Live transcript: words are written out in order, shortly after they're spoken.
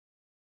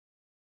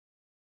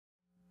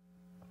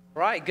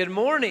All right, good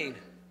morning.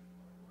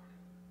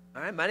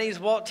 All right, my name is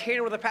Walt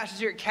Tanner. We're the pastors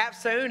here at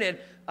Capstone, and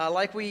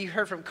like we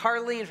heard from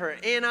Carly and from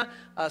Anna,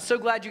 so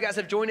glad you guys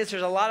have joined us.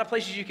 There's a lot of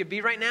places you could be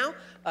right now.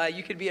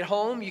 You could be at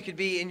home, you could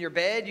be in your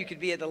bed, you could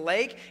be at the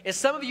lake, and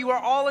some of you are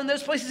all in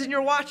those places and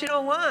you're watching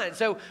online.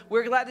 So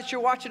we're glad that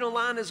you're watching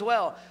online as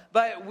well.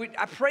 But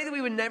I pray that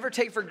we would never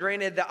take for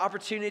granted the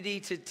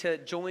opportunity to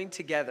join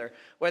together,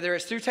 whether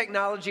it's through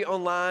technology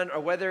online or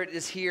whether it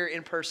is here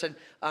in person.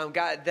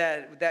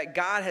 That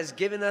God has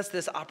given us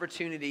this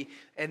opportunity,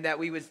 and that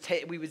we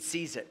would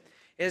seize it.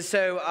 And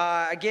so,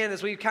 again,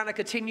 as we kind of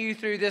continue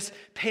through this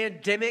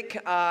pandemic,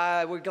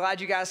 we're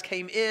glad you guys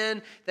came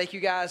in. Thank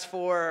you guys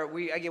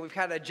we've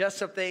kind of adjust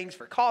some things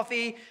for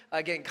coffee,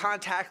 getting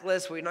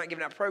contactless. We're not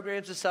giving out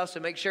programs and stuff,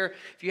 so make sure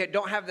if you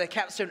don't have the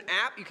Capstone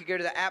app, you could go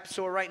to the App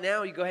Store right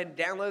now. You go ahead and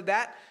download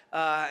that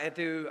and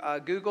through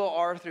Google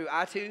or through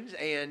iTunes,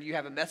 and you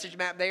have a message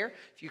map there.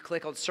 If you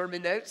click on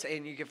sermon notes,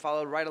 and you can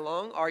follow right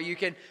along, or you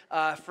can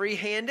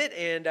freehand it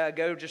and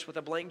go just with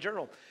a blank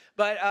journal.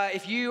 But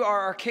if you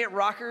are our Camp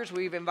Rockers,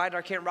 we've invited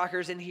our Camp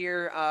Rockers in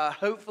here.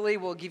 Hopefully,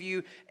 we'll give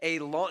you a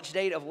launch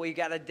date of we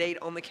got a date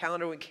on the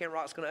calendar when Camp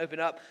Rock's going to open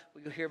up.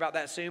 We'll hear about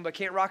that soon. But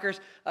Camp Rockers,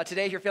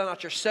 today, if you're filling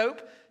out your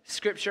SOAP,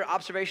 Scripture,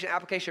 Observation,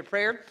 Application,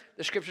 Prayer,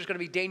 the Scripture is going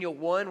to be Daniel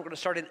 1. We're going to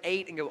start in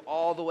 8 and go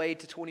all the way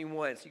to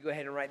 21. So you go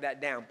ahead and write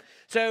that down.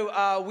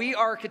 So we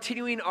are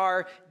continuing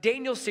our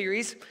Daniel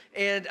series.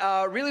 And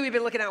really, we've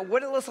been looking at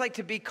what it looks like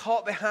to be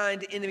caught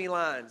behind enemy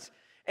lines.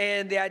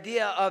 And the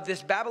idea of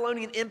this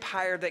Babylonian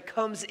empire that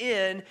comes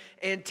in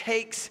and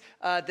takes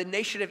the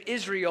nation of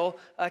Israel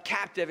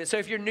captive. And so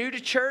if you're new to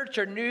church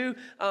or new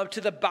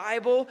to the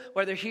Bible,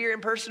 whether here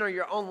in person or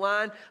you're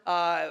online,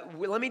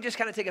 let me just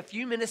kind of take a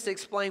few minutes to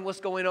explain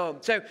what's going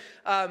on. So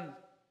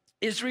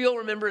Israel,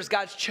 remember, is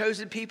God's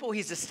chosen people.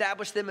 He's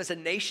established them as a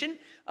nation.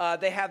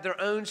 They have their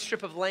own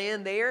strip of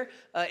land there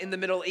in the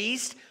Middle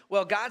East.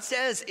 Well, God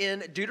says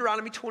in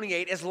Deuteronomy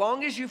 28, as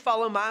long as you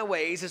follow my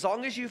ways, as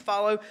long as you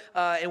follow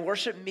and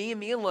worship me and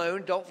me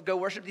alone, don't go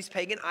worship these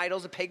pagan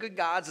idols and pagan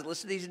gods and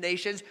listen to these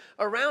nations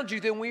around you,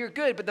 then we are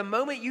good. But the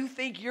moment you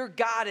think you're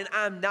God and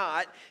I'm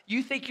not,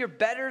 you think you're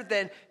better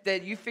than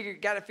you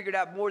got it figured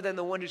out more than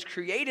the one who's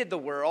created the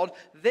world,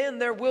 then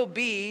there will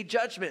be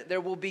judgment.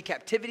 There will be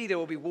captivity. There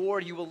will be war.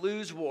 You will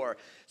lose war.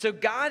 So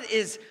God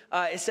is,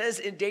 it says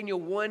in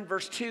Daniel 1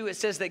 verse 2, it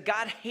says that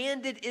God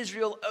handed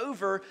Israel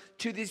over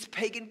to this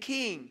pagan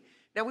king.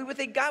 Now we would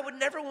think God would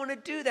never want to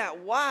do that.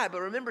 Why?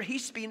 But remember,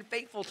 he's being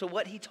faithful to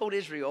what he told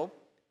Israel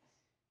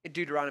in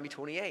Deuteronomy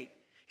 28.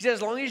 He said,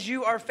 as long as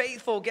you are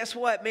faithful, guess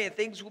what? Man,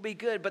 things will be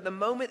good. But the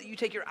moment that you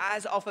take your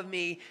eyes off of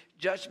me,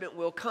 judgment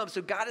will come.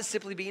 So God is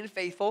simply being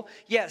faithful.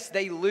 Yes,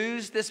 they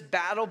lose this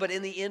battle, but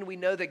in the end, we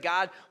know that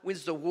God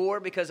wins the war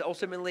because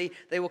ultimately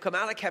they will come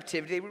out of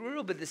captivity. They will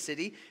rule the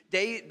city.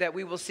 That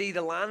we will see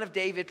the line of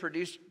David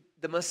produce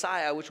the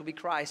Messiah, which will be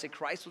Christ, and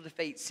Christ will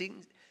defeat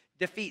Satan,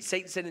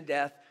 sin, and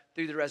death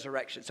through the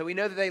resurrection. So we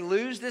know that they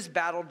lose this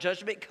battle,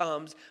 judgment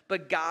comes,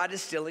 but God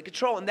is still in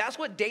control. And that's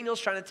what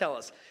Daniel's trying to tell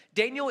us.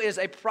 Daniel is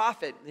a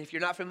prophet. If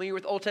you're not familiar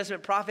with Old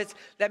Testament prophets,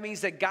 that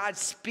means that God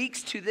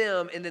speaks to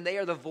them and then they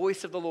are the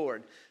voice of the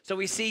Lord. So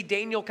we see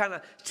Daniel kind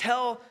of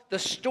tell the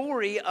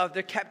story of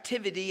their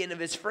captivity and of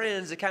his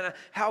friends and kind of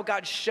how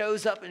God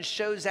shows up and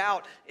shows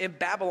out in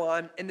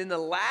Babylon. And then the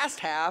last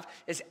half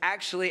is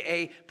actually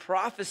a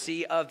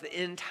prophecy of the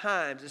end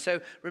times. And so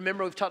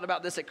remember, we've talked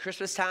about this at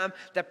Christmas time,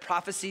 that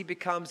prophecy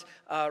becomes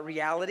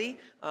reality,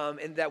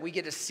 and that we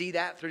get to see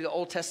that through the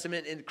Old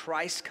Testament in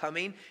Christ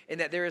coming, and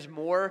that there is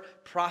more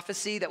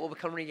prophecy that will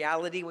become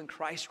reality when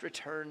Christ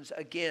returns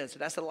again. So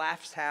that's the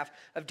last half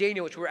of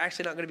Daniel, which we're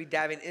actually not going to be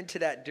diving into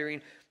that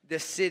during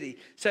this series.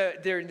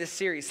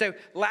 So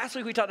last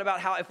week we talked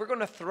about how if we're going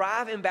to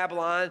thrive in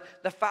Babylon,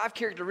 the 5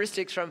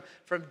 characteristics from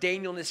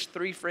Daniel and his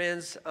 3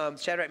 friends,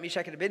 Shadrach,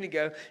 Meshach, and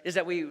Abednego, is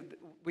that we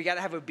got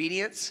to have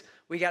obedience,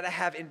 we got to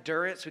have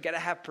endurance, we got to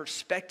have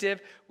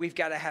perspective, we've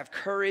got to have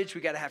courage,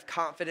 we got to have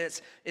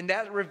confidence, and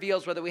that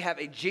reveals whether we have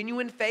a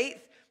genuine faith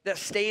that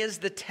stands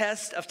the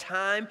test of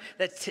time,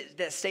 that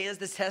stands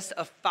the test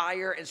of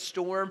fire and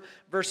storm,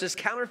 versus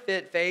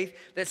counterfeit faith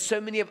that so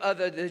many of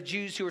the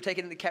Jews who were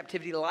taken into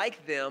captivity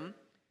like them,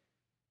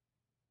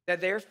 that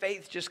their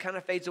faith just kind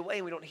of fades away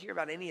and we don't hear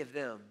about any of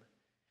them.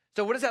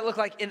 So what does that look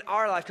like in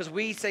our life? Because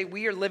we say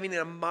we are living in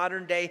a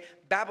modern day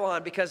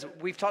Babylon, because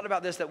we've talked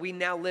about this, that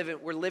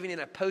we're living in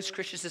a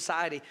post-Christian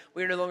society.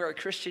 We are no longer a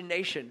Christian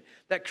nation.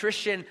 That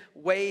Christian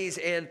ways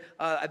and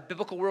a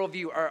biblical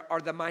worldview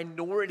are the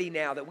minority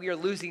now, that we are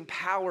losing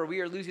power, we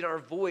are losing our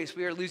voice,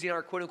 we are losing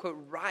our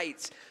quote-unquote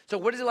rights. So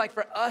what is it like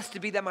for us to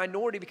be that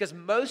minority? Because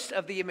most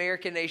of the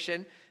American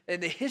nation in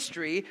the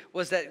history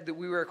was that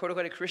we were a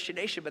quote-unquote a Christian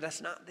nation, but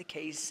that's not the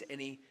case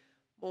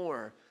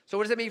anymore. So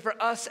what does that mean for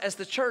us as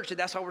the church? And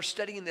that's why we're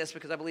studying this,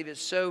 because I believe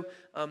it's so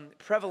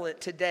prevalent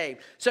today.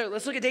 So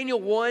let's look at Daniel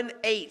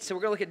 1:8. So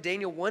we're going to look at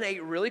Daniel 1:8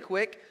 really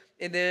quick,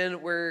 and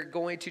then we're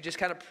going to just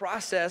kind of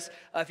process.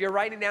 If you're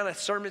writing down a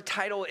sermon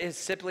title, is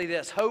simply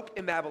this: Hope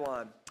in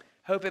Babylon.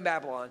 Hope in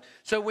Babylon.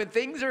 So when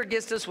things are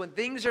against us, when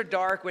things are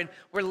dark, when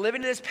we're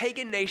living in this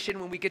pagan nation,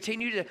 when we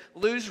continue to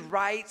lose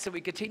rights and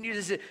we continue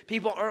to see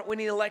people aren't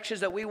winning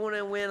elections that we want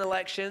to win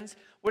elections,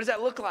 what does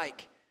that look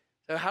like?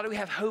 So how do we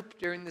have hope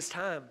during this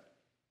time?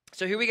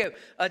 So here we go.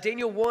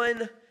 Daniel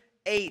 1:8.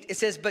 It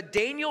says, but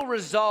Daniel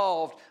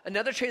resolved.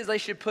 Another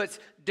translation puts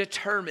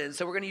determined.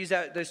 So we're going to use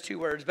those two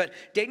words. But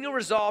Daniel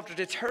resolved or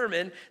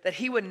determined that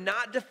he would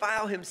not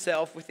defile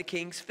himself with the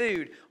king's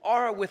food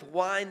or with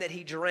wine that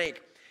he drank.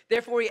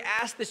 Therefore, he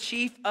asked the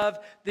chief of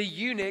the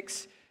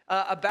eunuchs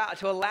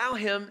to allow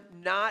him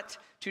not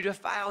to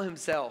defile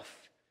himself.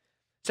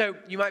 So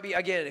you might be,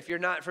 again, if you're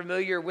not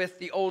familiar with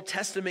the Old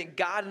Testament,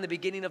 God in the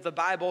beginning of the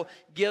Bible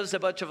gives a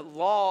bunch of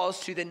laws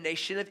to the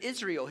nation of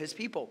Israel, his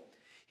people.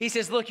 He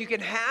says, look, you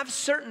can have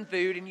certain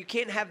food and you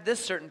can't have this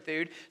certain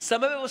food.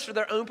 Some of it was for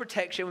their own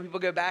protection. When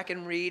people go back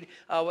and read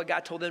what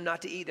God told them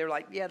not to eat, they're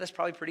like, yeah, that's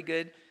probably pretty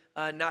good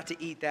not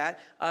to eat that.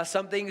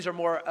 Some things are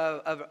more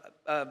of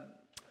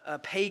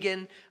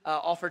pagan,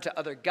 offered to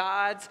other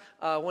gods.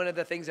 One of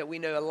the things that we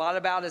know a lot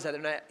about is that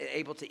they're not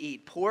able to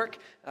eat pork,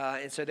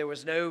 and so there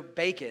was no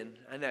bacon.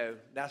 I know,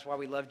 that's why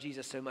we love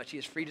Jesus so much. He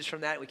has freed us from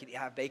that. We can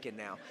have bacon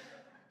now.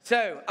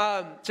 So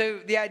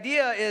the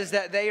idea is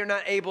that they are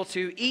not able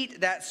to eat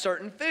that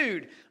certain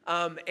food.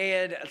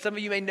 And some of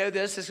you may know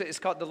this.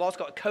 The law's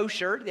called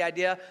kosher. The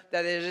idea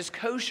that it is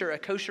kosher, a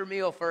kosher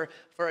meal for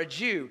a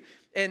Jew.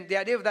 And the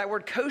idea of that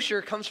word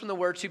kosher comes from the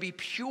word to be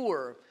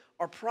pure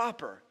or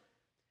proper.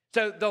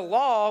 So the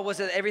law was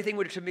that everything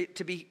was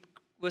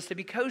to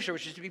be kosher,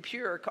 which is to be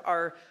pure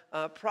or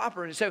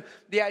proper. And so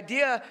the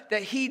idea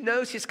that he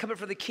knows he's coming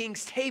from the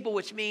king's table,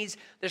 which means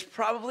there's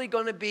probably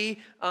going to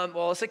be,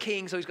 it's a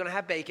king, so he's going to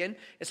have bacon.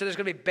 And so there's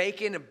going to be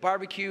bacon and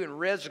barbecue and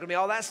ribs. There's going to be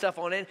all that stuff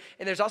on it.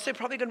 And there's also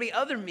probably going to be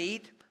other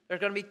meat. There's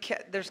going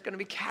to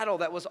be cattle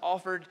that was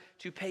offered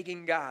to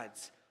pagan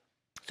gods.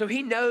 So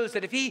he knows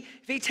that if he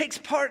takes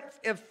part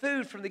of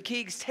food from the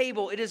king's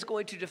table, it is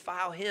going to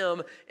defile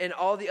him and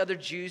all the other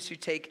Jews who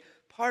take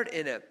part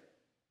in it.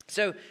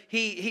 So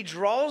he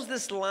draws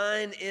this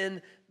line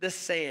in the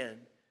sand.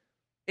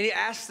 And he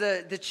asks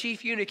the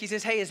chief eunuch, he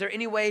says, hey, is there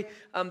any way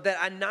that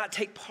I not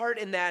take part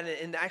in that?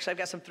 And actually, I've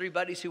got some 3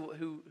 buddies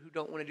who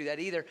don't want to do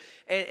that either.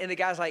 And the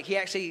guy's like,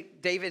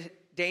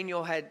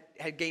 Daniel had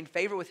gained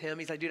favor with him.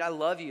 He's like, dude, I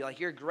love you. Like,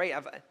 you're great.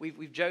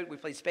 We've joked. We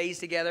played spades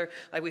together.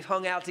 Like, we've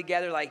hung out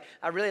together. Like,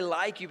 I really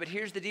like you. But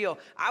here's the deal.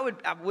 I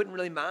wouldn't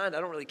really mind.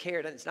 I don't really care.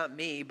 It's not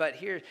me. But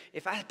here,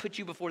 if I put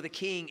you before the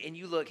king and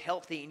you look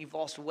healthy and you've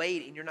lost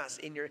weight and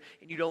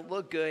you don't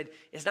look good,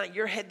 it's not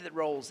your head that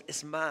rolls.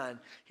 It's mine.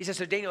 He says,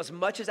 so Daniel, as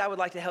much as I would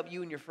like to help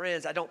you and your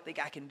friends, I don't think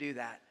I can do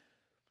that.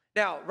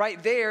 Now,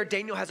 right there,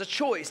 Daniel has a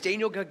choice.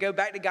 Daniel could go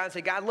back to God and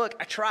say, God, look,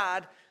 I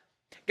tried.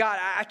 God,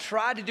 I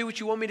tried to do what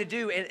you want me to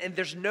do, and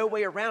there's no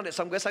way around it,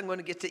 so I guess I'm going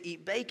to get to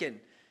eat bacon.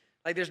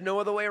 Like, there's no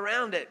other way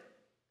around it.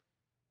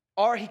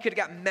 Or he could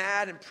have got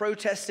mad and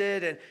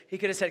protested, and he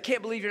could have said, I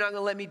can't believe you're not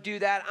going to let me do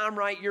that. I'm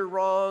right, you're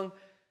wrong.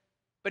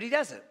 But he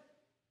doesn't.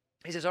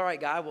 He says, all right,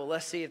 God, well,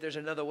 let's see if there's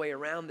another way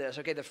around this.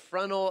 Okay, the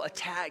frontal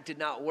attack did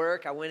not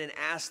work. I went and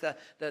asked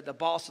the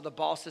boss of the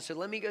bosses, so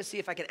let me go see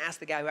if I can ask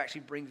the guy who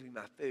actually brings me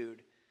my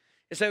food.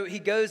 And so he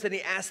goes and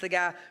he asks the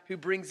guy who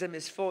brings him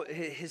his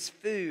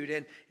food.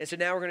 And so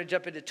now we're going to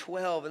jump into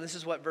 12. And this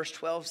is what verse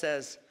 12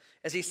 says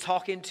as he's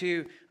talking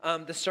to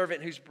the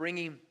servant who's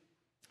bringing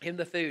him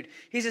the food.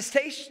 He says,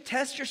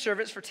 test your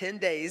servants for 10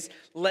 days.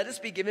 Let us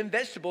be given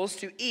vegetables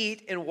to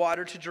eat and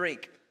water to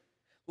drink.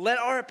 Let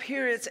our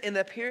appearance and the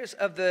appearance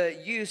of the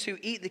youths who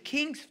eat the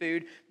king's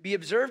food be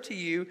observed to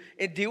you,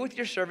 and deal with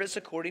your servants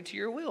according to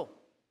your will.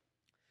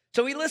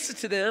 So he listened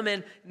to them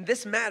in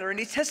this matter, and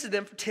he tested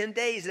them for 10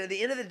 days. And at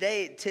the end of the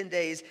day, 10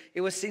 days,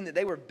 it was seen that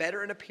they were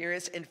better in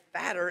appearance and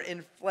fatter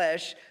in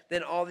flesh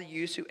than all the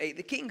youths who ate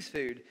the king's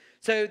food.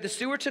 So the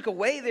steward took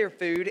away their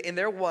food and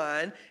their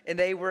wine, and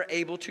they were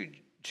able to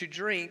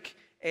drink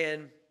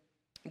and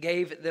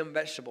gave them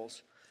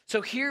vegetables.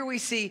 So here we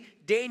see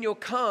Daniel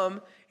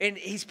come, and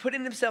he's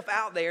putting himself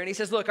out there, and he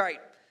says, look, all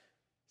right,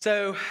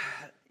 so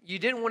you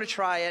didn't want to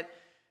try it,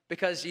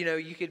 because,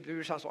 you could be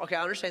responsible. Okay,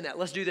 I understand that.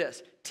 Let's do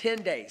this.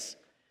 10 days.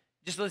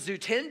 Just let's do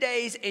 10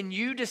 days and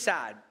you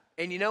decide.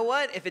 And you know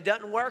what? If it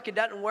doesn't work, it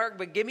doesn't work.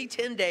 But give me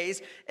 10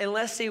 days and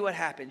let's see what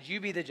happens.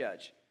 You be the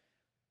judge.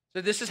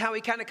 So this is how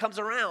he kind of comes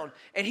around.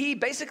 And he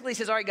basically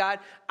says, all right, God,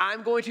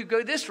 I'm going to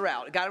go this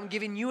route. God, I'm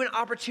giving you an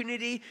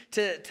opportunity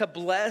to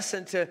bless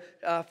and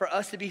for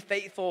us to be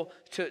faithful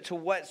to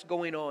what's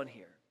going on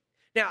here.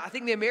 Now, I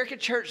think the American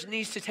church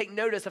needs to take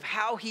notice of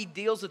how he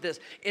deals with this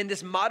in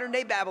this modern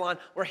day Babylon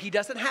where he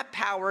doesn't have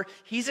power,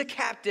 he's a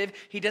captive,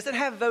 he doesn't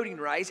have voting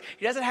rights,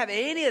 he doesn't have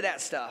any of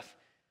that stuff.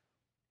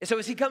 And so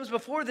as he comes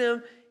before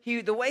them,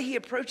 the way he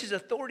approaches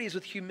authority is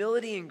with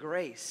humility and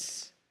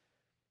grace.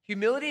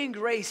 Humility and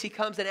grace, he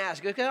comes and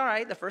asks, okay, all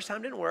right, the first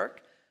time didn't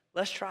work,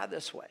 let's try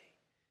this way.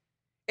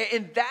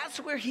 And that's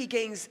where he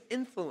gains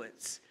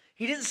influence.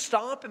 He didn't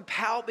stomp and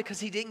pout because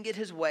he didn't get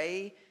his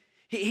way.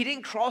 He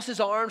didn't cross his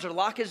arms or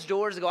lock his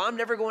doors and go, I'm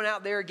never going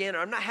out there again, or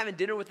I'm not having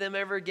dinner with them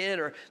ever again,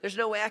 or there's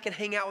no way I can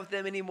hang out with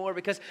them anymore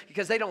because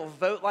they don't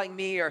vote like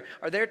me, or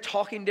they're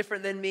talking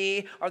different than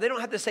me, or they don't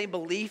have the same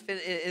belief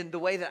in the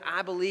way that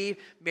I believe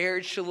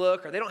marriage should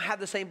look, or they don't have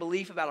the same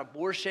belief about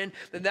abortion,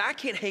 then I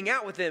can't hang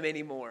out with them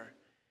anymore.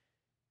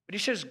 But he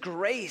shows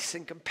grace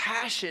and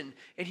compassion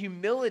and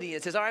humility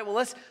and says, all right,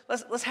 well,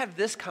 let's have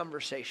this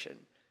conversation.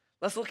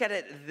 Let's look at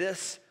it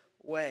this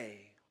way.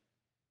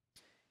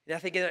 And I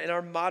think in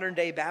our modern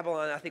day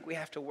Babylon, I think we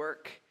have to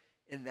work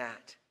in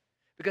that.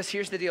 Because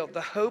here's the deal.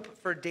 The hope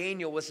for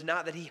Daniel was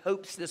not that he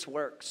hopes this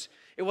works.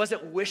 It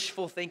wasn't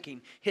wishful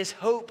thinking. His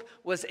hope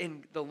was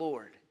in the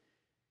Lord.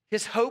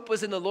 His hope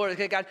was in the Lord.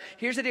 Okay, God,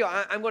 here's the deal.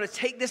 I'm going to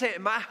take this.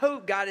 My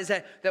hope, God, is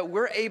that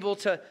we're able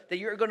to, that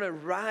you're going to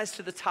rise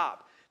to the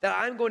top. That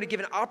I'm going to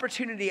give an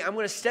opportunity. I'm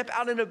going to step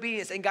out in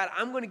obedience. And God,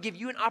 I'm going to give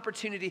you an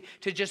opportunity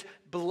to just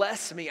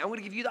bless me. I'm going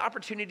to give you the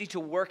opportunity to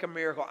work a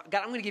miracle.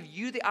 God, I'm going to give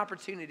you the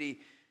opportunity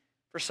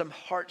for some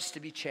hearts to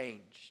be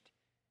changed.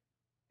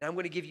 And I'm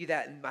going to give you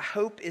that. And my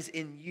hope is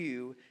in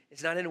you.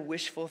 It's not in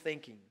wishful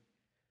thinking.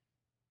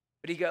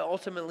 But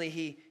ultimately,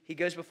 he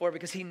goes before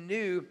because he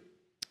knew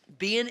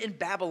being in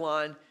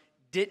Babylon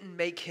didn't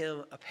make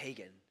him a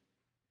pagan.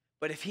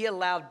 But if he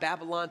allowed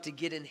Babylon to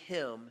get in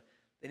him,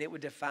 then it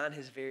would defile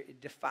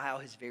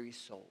his very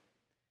soul.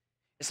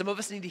 And some of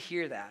us need to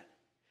hear that.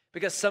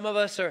 Because some of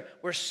us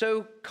we're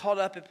so caught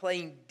up in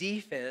playing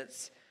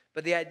defense.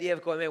 But the idea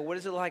of going, man, what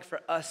is it like for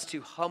us to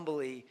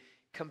humbly,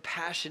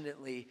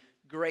 compassionately,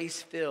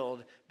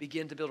 grace-filled,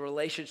 begin to build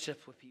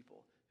relationships with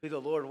people who the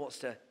Lord wants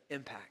to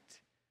impact?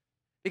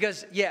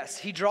 Because, yes,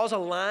 he draws a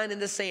line in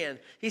the sand.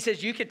 He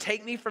says, you could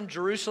take me from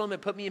Jerusalem and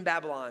put me in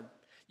Babylon.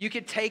 You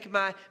could take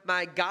my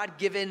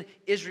God-given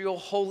Israel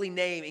holy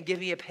name and give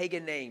me a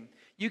pagan name.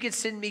 You can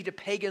send me to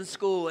pagan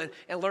school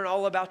and learn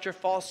all about your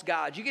false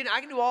gods.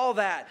 I can do all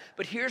that.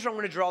 But here's where I'm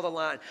going to draw the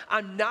line.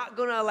 I'm not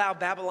going to allow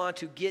Babylon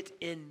to get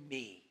in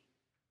me.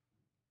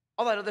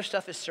 All that other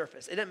stuff is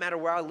surface. It doesn't matter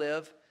where I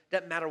live. It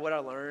doesn't matter what I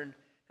learn.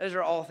 Those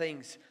are all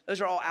things. Those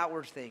are all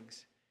outward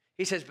things.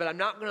 He says, but I'm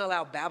not going to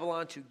allow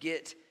Babylon to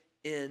get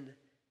in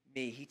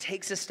me. He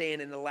takes a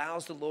stand and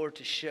allows the Lord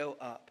to show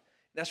up.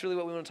 And that's really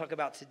what we want to talk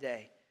about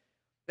today.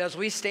 Now, as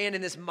we stand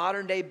in this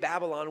modern day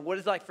Babylon, what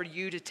is it like for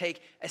you to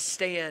take a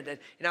stand?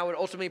 And I would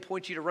ultimately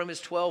point you to Romans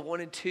 12,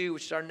 1 and 2,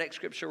 which is our next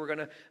scripture we're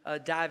going to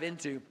dive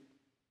into.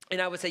 And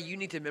I would say you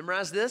need to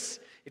memorize this.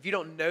 If you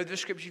don't know the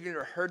scripture, if you've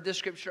never heard this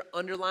scripture,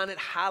 underline it,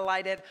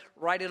 highlight it,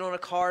 write it on a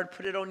card,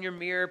 put it on your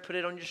mirror, put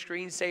it on your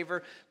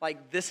screensaver.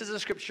 Like, this is a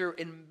scripture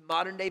in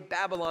modern day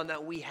Babylon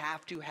that we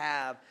have to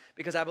have,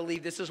 because I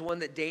believe this is one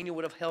that Daniel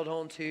would have held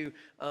on to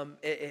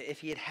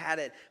if he had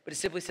it. But it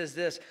simply says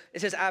this.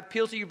 It says, I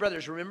appeal to you,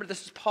 brothers. Remember,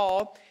 this is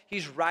Paul.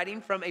 He's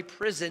writing from a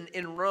prison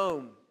in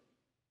Rome.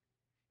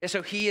 And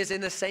so he is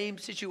in the same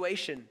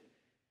situation.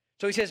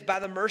 So he says, by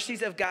the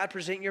mercies of God,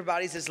 present your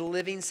bodies as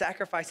living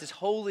sacrifices,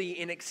 holy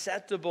and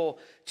acceptable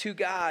to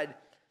God,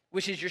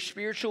 which is your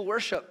spiritual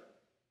worship.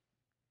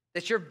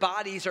 That your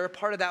bodies are a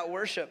part of that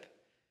worship.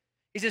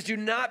 He says, do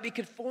not be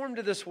conformed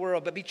to this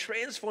world, but be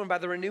transformed by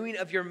the renewing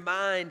of your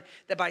mind,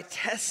 that by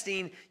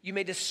testing you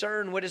may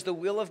discern what is the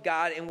will of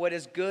God and what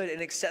is good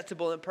and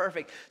acceptable and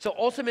perfect. So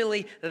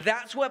ultimately,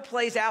 that's what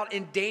plays out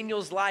in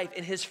Daniel's life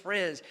and his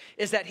friends,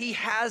 is that he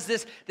has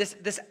this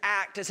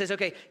act that says,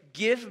 okay,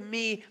 give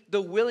me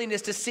the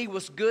willingness to see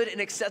what's good and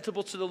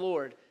acceptable to the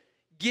Lord.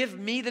 Give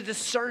me the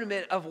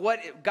discernment of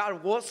what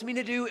God wants me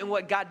to do and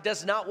what God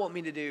does not want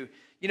me to do.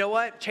 You know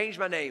what? Change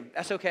my name.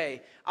 That's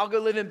okay. I'll go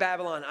live in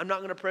Babylon. I'm not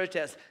going to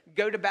protest.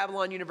 Go to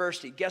Babylon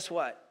University. Guess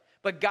what?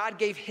 But God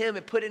gave him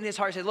and put it in his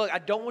heart and said, look, I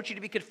don't want you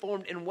to be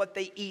conformed in what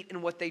they eat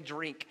and what they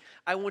drink.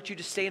 I want you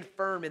to stand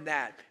firm in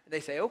that. And they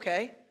say,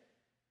 okay.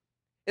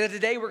 And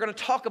today we're going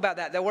to talk about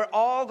that we're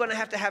all going to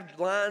have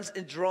lines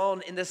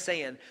drawn in the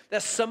sand.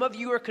 That some of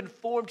you are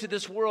conformed to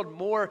this world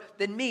more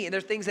than me. And there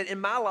are things that in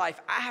my life,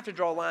 I have to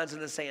draw lines in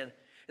the sand.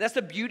 And that's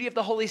the beauty of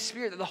the Holy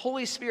Spirit, that the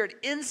Holy Spirit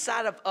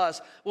inside of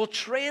us will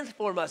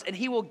transform us, and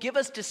he will give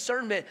us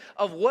discernment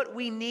of what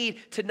we need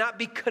to not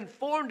be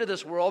conformed to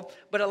this world,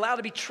 but allow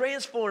to be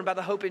transformed by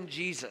the hope in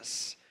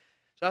Jesus.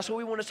 So that's what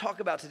we want to talk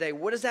about today.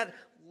 What does that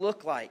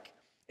look like?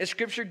 And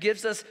Scripture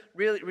gives us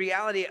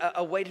reality,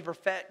 a way to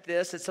perfect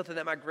this. It's something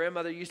that my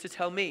grandmother used to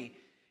tell me.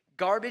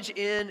 Garbage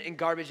in and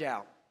garbage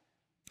out.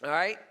 All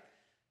right?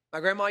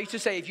 My grandma used to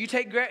say, if you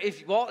take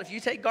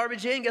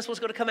garbage in, guess what's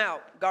going to come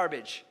out?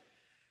 Garbage.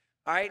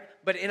 All right?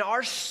 But in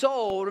our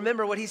soul,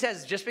 remember what he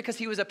says, just because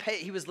he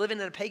was living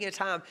in a pagan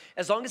time,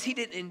 as long as he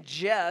didn't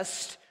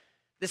ingest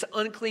this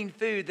unclean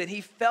food, then he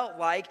felt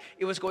like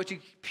it was going to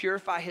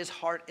purify his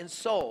heart and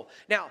soul.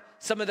 Now,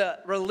 some of the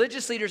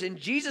religious leaders in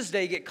Jesus'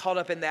 day get caught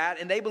up in that,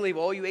 and they believe,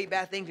 oh, you ate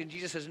bad things, and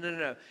Jesus says,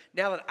 no.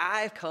 Now that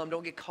I've come,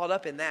 don't get caught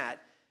up in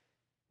that.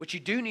 What you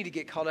do need to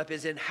get caught up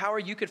is in, how are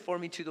you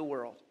conforming to the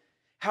world?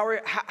 How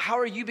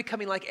are you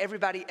becoming like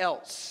everybody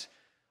else?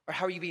 Or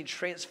how are you being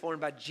transformed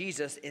by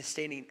Jesus and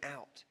standing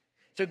out?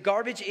 So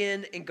garbage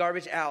in and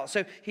garbage out.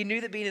 So he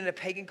knew that being in a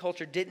pagan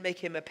culture didn't make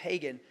him a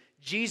pagan.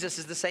 Jesus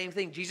is the same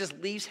thing. Jesus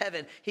leaves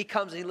heaven. He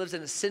comes and he lives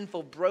in a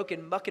sinful,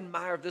 broken muck and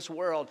mire of this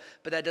world,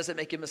 but that doesn't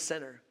make him a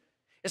sinner.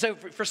 And so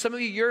for some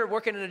of you, you're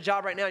working in a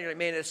job right now, and you're like,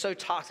 man, it's so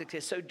toxic,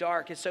 it's so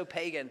dark, it's so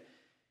pagan.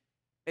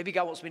 Maybe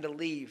God wants me to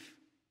leave.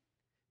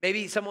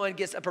 Maybe someone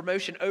gets a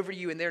promotion over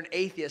you and they're an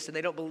atheist and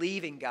they don't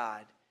believe in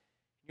God.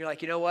 You're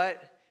like, you know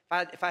what?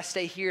 If I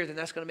stay here, then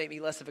that's going to make me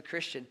less of a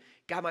Christian.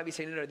 God might be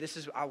saying, no,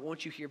 I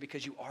want you here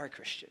because you are a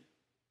Christian.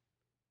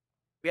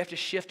 We have to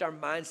shift our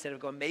mindset of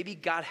going, maybe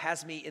God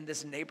has me in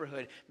this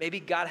neighborhood. Maybe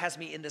God has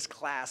me in this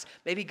class.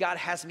 Maybe God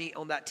has me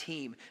on that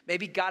team.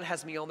 Maybe God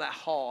has me on that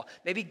hall.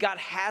 Maybe God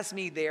has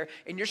me there,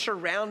 and you're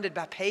surrounded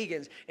by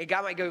pagans. And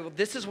God might go, well,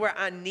 this is where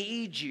I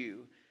need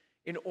you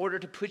in order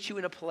to put you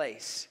in a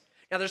place.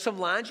 Now, there's some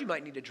lines you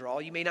might need to draw.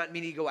 You may not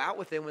need to go out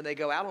with them when they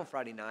go out on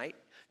Friday night.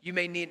 You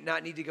may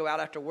not need to go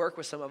out after work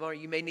with some of them, or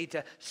you may need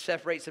to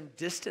separate some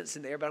distance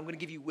in there, but I'm going to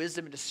give you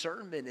wisdom and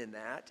discernment in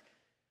that.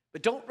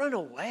 But don't run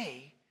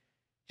away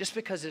just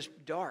because it's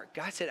dark.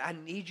 God said, I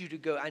need you to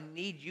go. I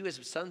need you as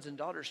sons and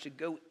daughters to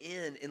go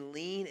in and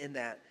lean in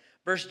that.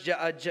 1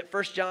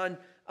 John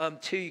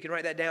 2, you can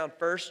write that down.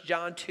 1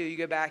 John 2, you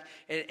go back,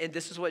 and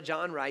this is what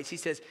John writes. He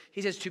says,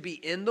 to be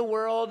in the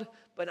world,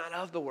 but not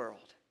of the world.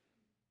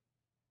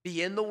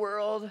 Be in the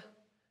world,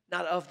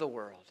 not of the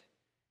world.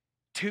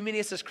 Too many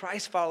of us as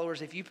Christ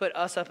followers, if you put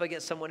us up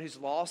against someone who's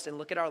lost and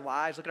look at our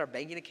lives, look at our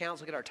banking accounts,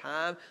 look at our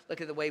time,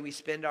 look at the way we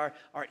spend our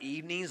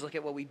evenings, look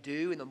at what we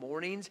do in the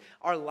mornings,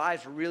 our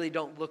lives really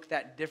don't look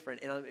that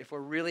different. And if we're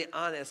really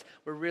honest,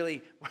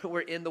 we're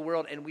in the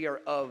world and we are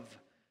of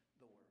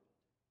the world.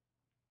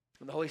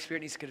 And the Holy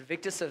Spirit needs to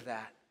convict us of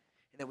that,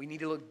 and that we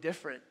need to look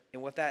different in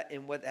what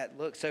that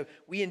looks. So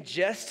we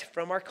ingest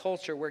from our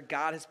culture where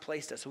God has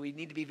placed us. So we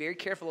need to be very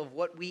careful of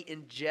what we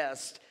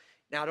ingest.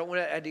 Now, I don't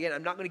want to, again,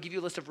 I'm not going to give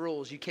you a list of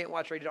rules. You can't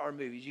watch rated R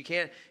movies. You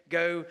can't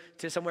go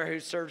to somewhere who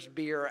serves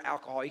beer or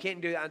alcohol. You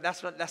can't do that.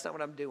 That's not what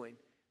I'm doing.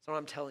 That's not what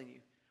I'm telling you.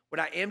 What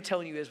I am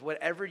telling you is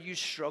whatever you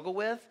struggle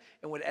with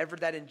and whatever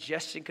that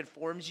ingestion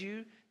conforms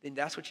you, then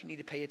that's what you need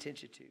to pay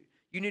attention to.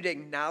 You need to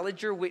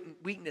acknowledge your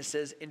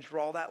weaknesses and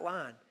draw that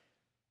line.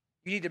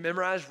 You need to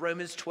memorize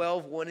Romans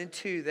 12, 1 and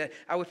 2, that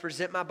I would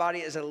present my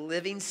body as a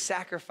living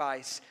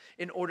sacrifice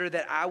in order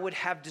that I would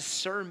have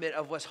discernment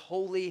of what's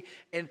holy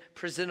and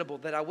presentable,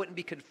 that I wouldn't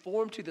be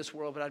conformed to this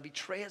world, but I'd be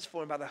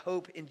transformed by the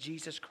hope in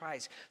Jesus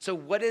Christ. So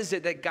what is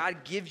it that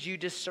God gives you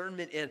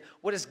discernment in?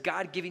 What is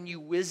God giving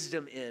you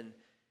wisdom in?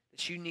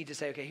 That you need to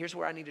say, okay, here's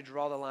where I need to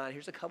draw the line.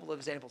 Here's a couple of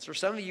examples. For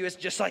some of you, it's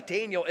just like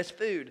Daniel, it's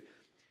food.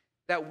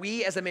 That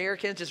we as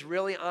Americans, just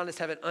really honest,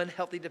 have an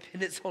unhealthy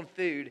dependence on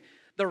food.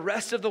 The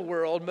rest of the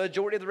world,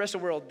 majority of the rest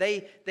of the world,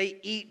 they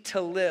eat to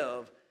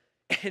live.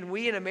 And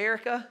we in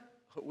America,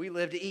 we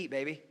live to eat,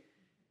 baby.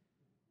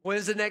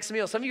 When's the next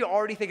meal? Some of you are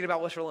already thinking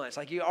about what's for lunch.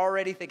 Like you're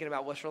already thinking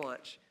about what's for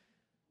lunch.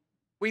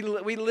 We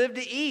live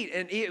to eat.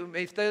 And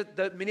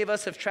many of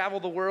us have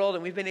traveled the world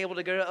and we've been able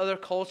to go to other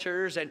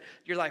cultures. And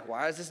you're like,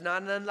 why is this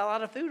not a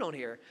lot of food on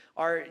here?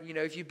 Or,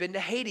 if you've been to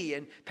Haiti,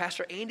 and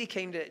Pastor Andy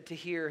came to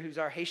here, who's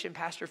our Haitian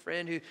pastor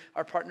friend,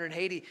 our partner in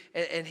Haiti,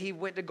 and he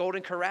went to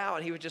Golden Corral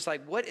and he was just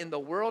like, what in the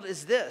world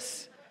is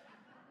this?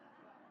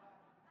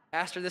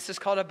 Pastor, this is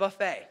called a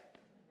buffet.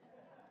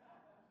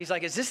 He's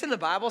like, is this in the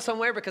Bible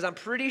somewhere? Because I'm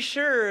pretty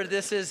sure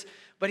this is,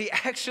 but he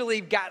actually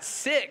got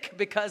sick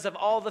because of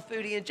all the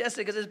food he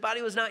ingested because his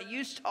body was not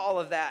used to all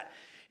of that.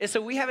 And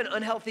so we have an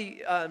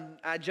unhealthy,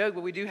 I joke,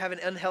 but we do have an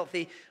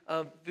unhealthy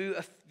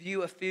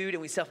view of food,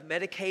 and we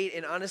self-medicate.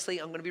 And honestly,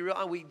 I'm going to be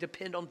real, we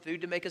depend on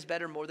food to make us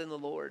better more than the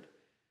Lord.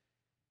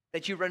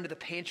 That you run to the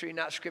pantry,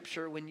 not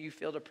Scripture, when you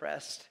feel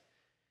depressed.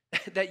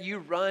 That you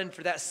run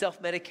for that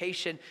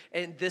self-medication.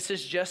 And this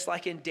is just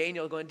like in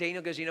Daniel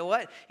goes, you know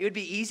what? It would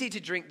be easy to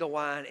drink the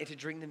wine and to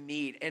drink the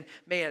meat. And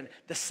man,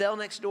 the cell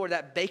next door,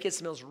 that bacon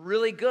smells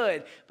really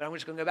good, but I'm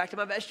just going to go back to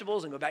my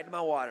vegetables and go back to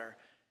my water.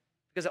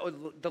 Because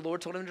the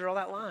Lord told him to draw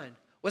that line.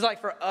 It was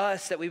like for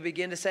us that we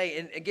begin to say,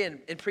 and again,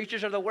 and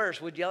preachers are the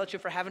worst. We'd yell at you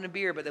for having a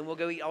beer, but then we'll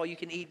go eat all you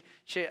can eat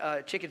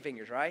chicken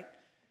fingers, right?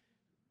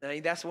 I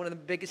mean, that's one of the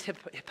biggest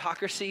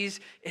hypocrisies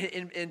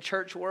in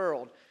church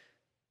world.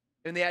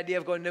 And the idea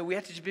of going, no, we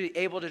have to be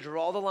able to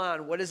draw the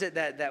line. What is it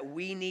that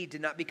we need to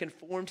not be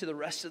conformed to the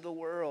rest of the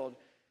world?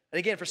 And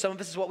again, for some of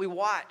us, it's what we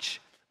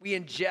watch. We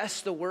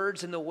ingest the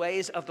words and the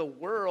ways of the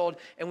world,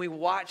 and we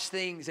watch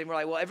things, and we're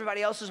like, well,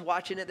 everybody else is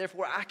watching it,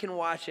 therefore I can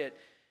watch it.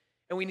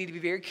 And we need to be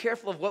very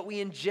careful of what we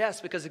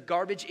ingest because of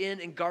garbage in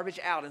and garbage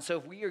out. And so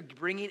if we are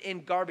bringing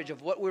in garbage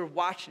of what we're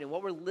watching and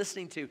what we're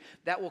listening to,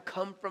 that will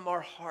come from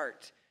our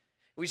heart.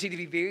 We just need to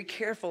be very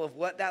careful of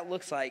what that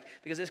looks like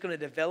because it's going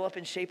to develop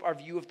and shape our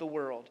view of the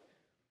world.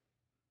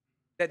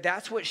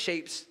 That's what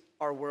shapes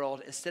our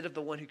world instead of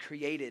the one who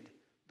created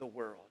the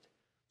world.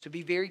 So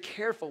be very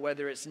careful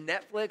whether it's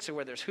Netflix or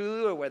whether it's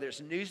Hulu or whether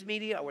it's news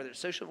media or whether it's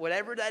social,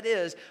 whatever that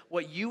is,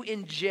 what you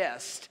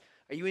ingest.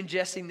 Are you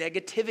ingesting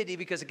negativity?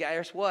 Because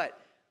guess what?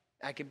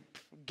 I can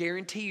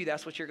guarantee you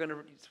that's what you're going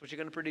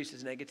to produce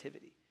is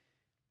negativity.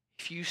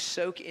 if you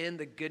soak in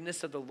the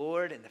goodness of the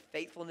Lord and the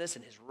faithfulness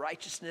and his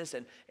righteousness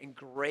and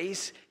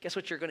grace, guess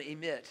what you're going to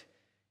emit?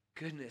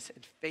 Goodness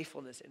and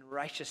faithfulness and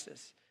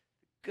righteousness,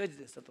 the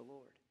goodness of the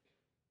Lord.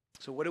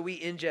 So what are we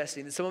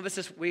ingesting? And some of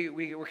us,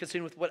 we're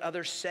consumed with what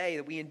others say,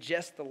 that we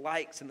ingest the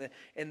likes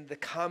and the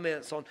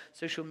comments on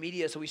social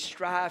media. So we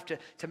strive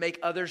to make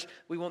others,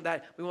 we want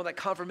that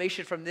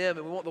confirmation from them,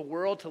 and we want the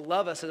world to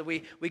love us. So that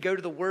we go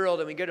to the world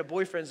and we go to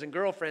boyfriends and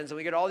girlfriends and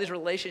we go to all these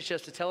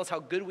relationships to tell us how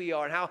good we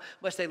are and how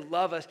much they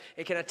love us.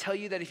 And can I tell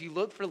you that if you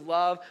look for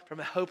love from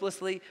a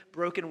hopelessly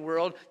broken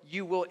world,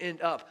 you will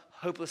end up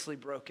hopelessly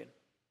broken.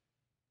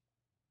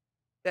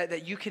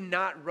 That you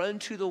cannot run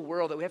to the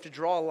world, that we have to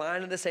draw a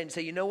line in the sand and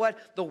say, you know what?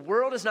 The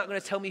world is not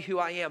going to tell me who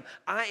I am.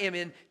 I am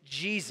in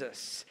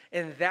Jesus,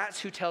 and that's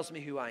who tells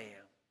me who I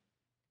am,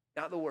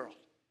 not the world.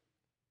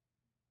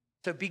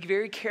 So be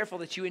very careful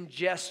that you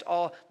ingest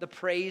all the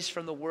praise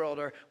from the world,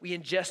 or we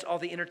ingest all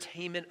the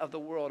entertainment of the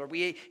world, or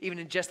we even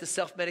ingest the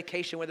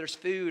self-medication, whether it's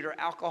food or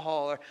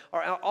alcohol,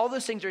 or all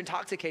those things are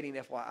intoxicating,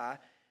 FYI.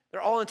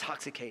 They're all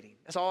intoxicating.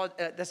 That's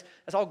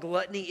all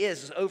gluttony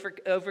is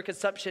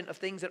overconsumption of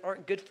things that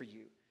aren't good for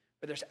you.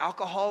 Whether it's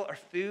alcohol or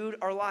food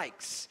or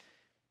likes,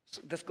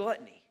 that's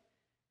gluttony.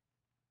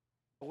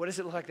 But what does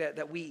it look like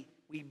that we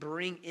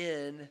bring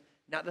in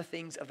not the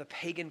things of the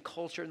pagan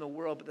culture in the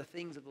world, but the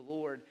things of the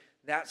Lord?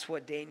 That's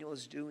what Daniel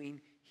is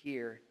doing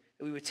here.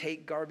 That we would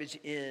take garbage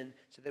in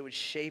so that it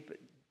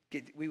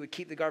would we would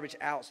keep the garbage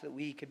out so that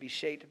we could be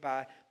shaped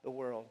by the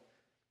world.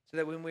 So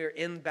that when we're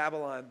in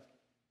Babylon,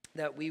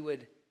 that we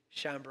would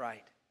shine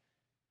bright.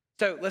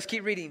 So let's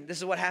keep reading. This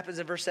is what happens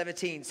in verse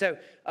 17. So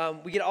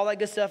we get all that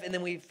good stuff, and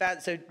then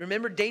so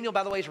remember, Daniel,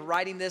 by the way, is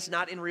writing this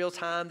not in real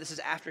time. This is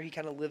after he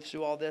kind of lived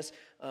through all this.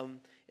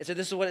 And so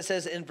this is what it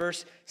says in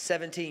verse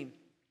 17.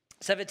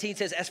 17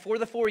 says, as for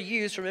the 4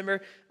 youths,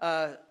 remember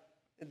that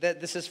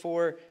this is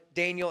for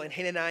Daniel and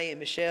Hananiah and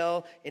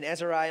Mishael and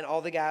Azariah and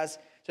all the guys.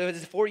 So it's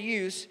the 4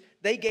 youths.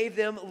 They gave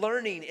them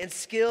learning and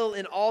skill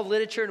in all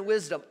literature and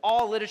wisdom.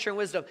 All literature and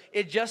wisdom.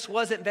 It just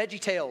wasn't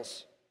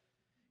VeggieTales.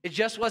 It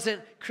just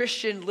wasn't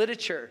Christian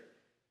literature.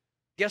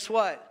 Guess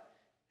what?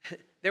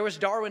 There was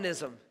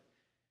Darwinism.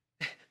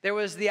 There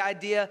was the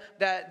idea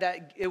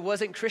that it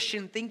wasn't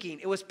Christian thinking.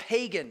 It was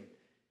pagan.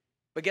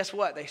 But guess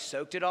what? They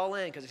soaked it all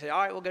in because they said, all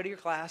right, we'll go to your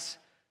class,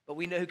 but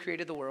we know who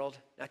created the world,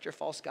 not your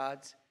false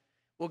gods.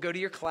 We'll go to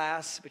your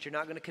class, but you're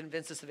not going to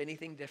convince us of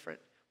anything different.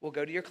 We'll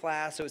go to your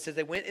class. So it says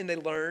they went and they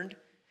learned.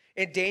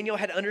 And Daniel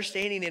had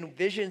understanding in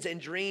visions and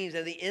dreams.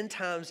 And at the end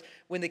times,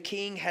 when the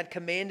king had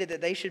commanded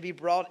that they should be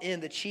brought in,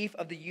 the chief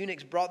of the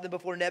eunuchs brought them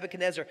before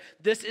Nebuchadnezzar.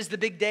 This is the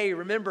big day.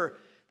 Remember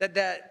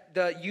that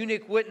the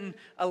eunuch wouldn't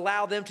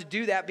allow them to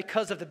do that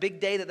because of the big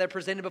day that they're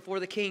presented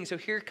before the king. So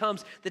here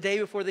comes the day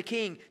before the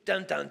king.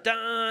 Dun, dun,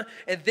 dun.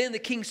 And then the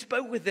king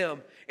spoke with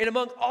them. And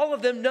among all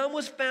of them, none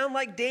was found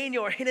like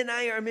Daniel or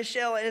Hananiah or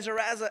Mishael and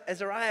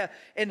Azariah.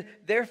 And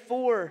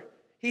therefore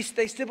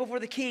they stood before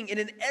the king, and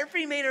in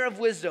every manner of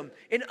wisdom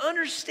and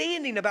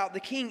understanding about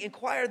the king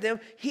inquired them.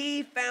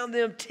 He found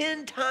them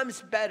 10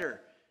 times better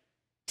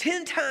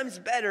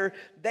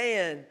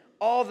than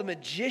all the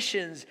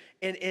magicians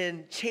and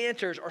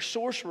enchanters or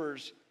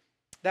sorcerers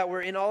that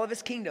were in all of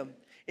his kingdom.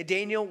 And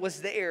Daniel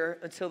was there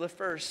until the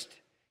first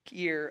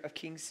year of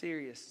King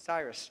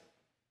Cyrus.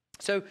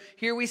 So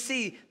here we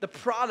see the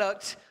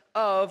product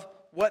of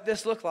what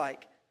this looked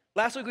like.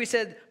 Last week we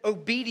said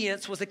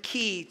obedience was a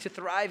key to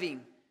thriving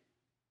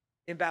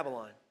in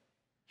Babylon.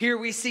 Here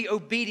we see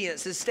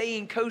obedience is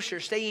staying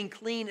kosher, staying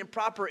clean and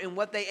proper in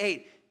what they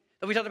ate.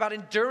 And we talked about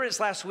endurance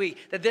last week,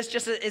 that this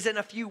just isn't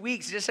a few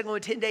weeks, it's just like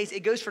only 10 days. It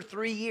goes for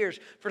 3 years.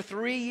 For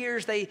 3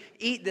 years they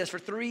eat this. For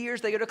 3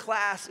 years they go to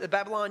class at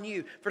Babylon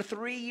U. For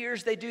 3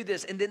 years they do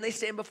this, and then they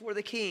stand before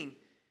the king.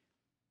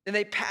 And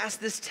they pass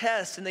this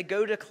test, and they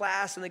go to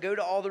class, and they go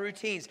to all the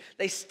routines.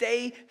 They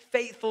stay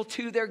faithful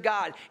to their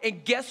God.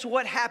 And guess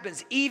what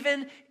happens?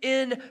 Even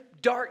in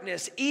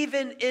darkness,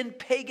 even in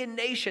pagan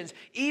nations,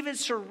 even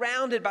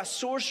surrounded by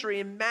sorcery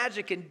and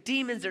magic and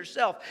demons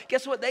themselves,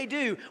 guess what they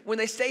do when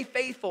they stay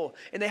faithful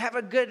and they have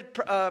a good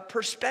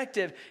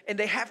perspective and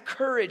they have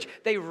courage?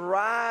 They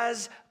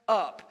rise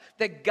up.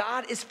 That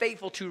God is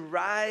faithful to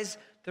rise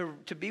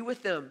to be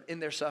with them in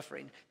their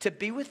suffering, to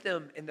be with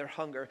them in their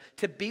hunger,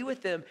 to be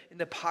with them in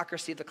the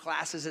hypocrisy of the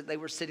classes that they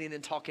were sitting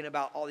and talking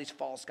about all these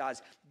false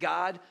gods.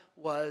 God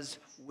was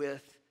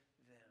with them.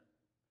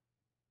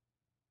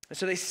 And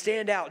so they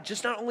stand out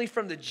just not only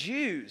from the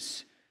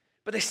Jews,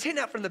 but they stand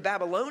out from the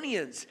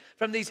Babylonians,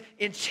 from these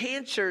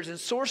enchanters and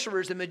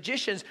sorcerers and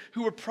magicians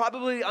who were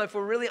probably, if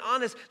we're really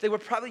honest, they were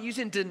probably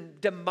using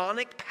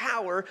demonic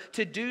power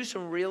to do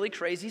some really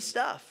crazy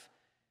stuff.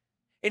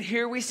 And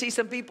here we see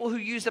some people who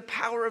use the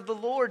power of the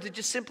Lord to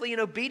just simply in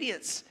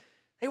obedience.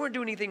 They weren't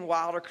doing anything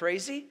wild or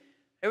crazy.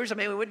 They were just,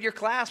 man, we went to your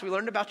class. We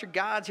learned about your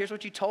gods. Here's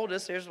what you told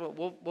us. Here's what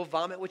we'll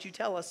vomit what you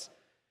tell us.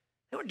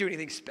 They weren't doing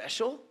anything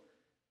special. They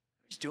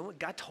were just doing what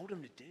God told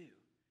them to do.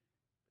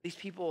 These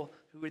people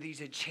who were these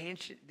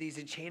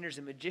enchanters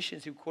and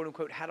magicians who, quote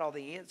unquote, had all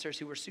the answers,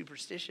 who were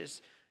superstitious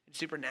and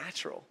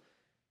supernatural.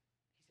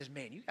 He says,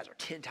 man, you guys are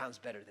 10 times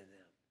better than them.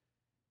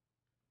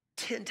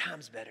 10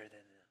 times better than them.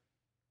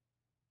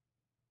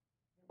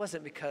 It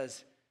wasn't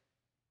because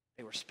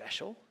they were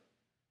special.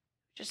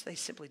 Just they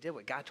simply did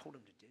what God told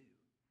them to do.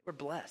 They were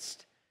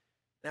blessed.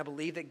 And I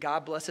believe that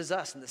God blesses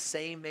us in the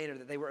same manner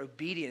that they were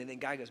obedient. And then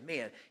God goes,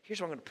 man,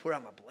 here's where I'm going to pour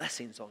out my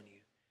blessings on you.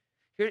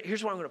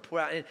 Here's what I'm going to pour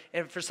out.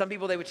 And for some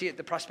people, they would see it,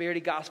 the prosperity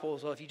gospel.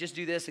 So if you just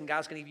do this and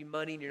God's going to give you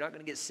money and you're not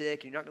going to get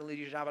sick and you're not going to lose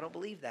your job, I don't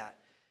believe that.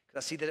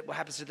 Because I see that what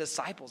happens to the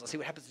disciples. I see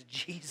what happens to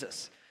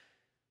Jesus.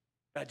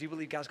 But I do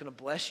believe God's going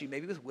to bless you,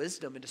 maybe with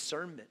wisdom and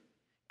discernment.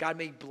 God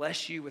may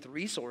bless you with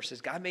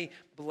resources. God may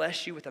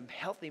bless you with a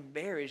healthy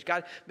marriage.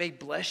 God may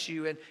bless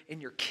you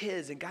in your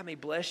kids. And God may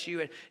bless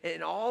you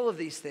in all of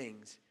these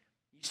things.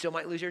 You still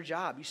might lose your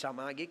job. You still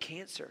might get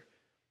cancer.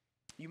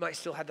 You might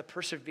still have the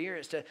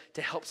perseverance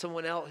to help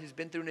someone else who's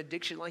been through an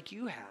addiction like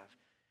you have.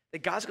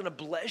 That God's going to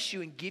bless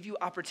you and give you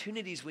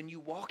opportunities when you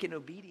walk in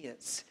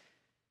obedience.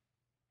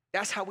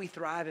 That's how we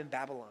thrive in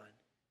Babylon.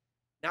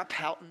 Not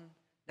pouting,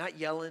 not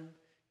yelling,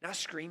 not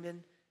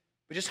screaming,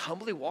 but just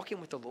humbly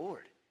walking with the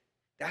Lord.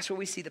 That's where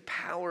we see the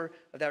power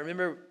of that.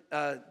 Remember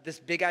this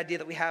big idea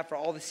that we have for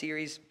all the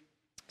series.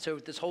 So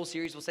this whole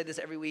series, we'll say this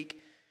every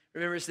week.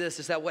 Remember this,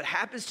 is that what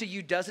happens to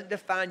you doesn't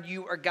define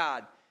you or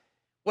God.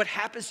 What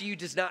happens to you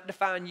does not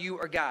define you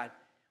or God.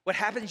 What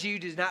happens to you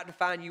does not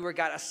define you or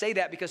God. I say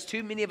that because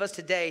too many of us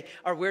today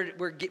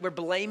we're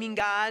blaming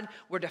God.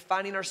 We're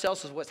defining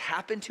ourselves as what's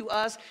happened to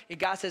us. And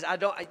God says,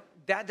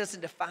 that doesn't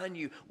define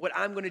you. What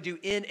I'm going to do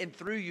in and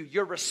through you,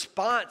 your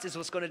response is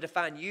what's going to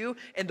define you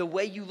and the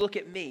way you look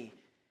at me.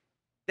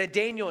 That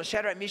Daniel and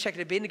Shadrach, Meshach,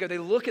 and Abednego, they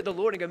look at the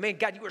Lord and go, man,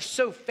 God, you are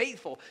so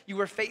faithful. You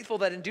were faithful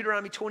that in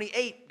Deuteronomy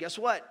 28, guess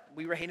what?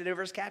 We were handed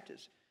over as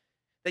captives.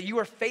 That you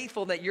are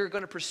faithful, that you're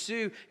going to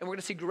pursue, and we're going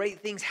to see great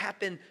things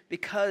happen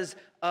because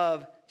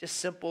of just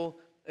simple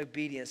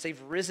obedience.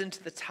 They've risen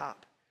to the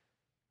top.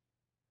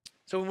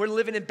 So when we're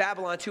living in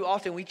Babylon, too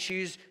often we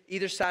choose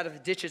either side of the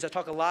ditches. I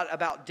talk a lot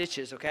about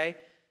ditches, okay?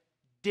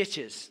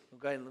 Ditches. Well,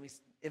 go ahead and let me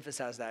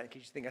emphasize that in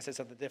case you think I said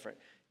something different.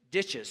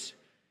 Ditches,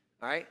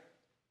 all right?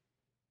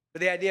 But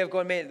the idea of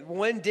going, man,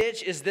 one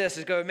ditch is this,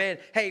 is going, man,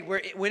 hey,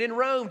 when in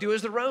Rome, do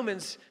as the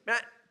Romans.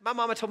 My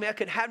mama told me I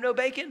couldn't have no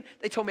bacon.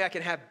 They told me I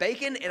can have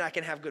bacon and I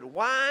can have good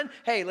wine.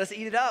 Hey, let's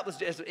eat it up. Let's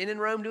do, in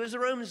Rome, do as the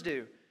Romans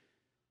do.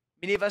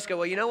 Many of us go,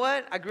 well, you know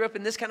what? I grew up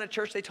in this kind of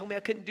church. They told me I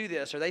couldn't do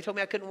this, or they told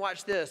me I couldn't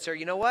watch this, or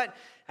you know what?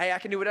 Hey, I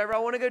can do whatever I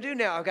want to go do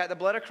now. I've got the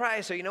blood of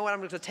Christ, so you know what? I'm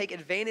going to take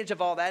advantage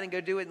of all that and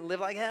go do it and live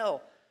like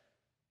hell.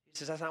 He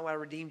says, that's not what I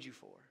redeemed you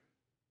for.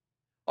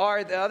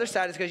 Or the other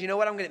side is because, you know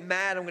what, I'm going to get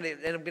mad, I'm going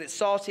to get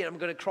salty, and I'm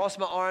going to cross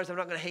my arms, I'm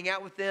not going to hang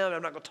out with them,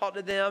 I'm not going to talk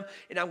to them,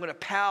 and I'm going to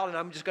pout, and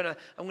I'm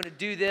going to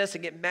do this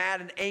and get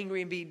mad and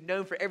angry and be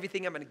known for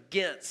everything I'm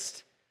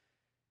against.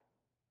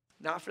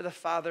 Not for the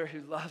Father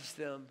who loves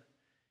them.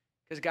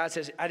 Because God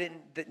says,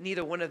 that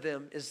neither one of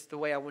them is the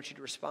way I want you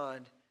to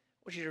respond.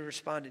 I want you to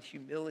respond in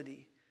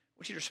humility. I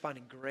want you to respond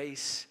in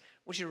grace.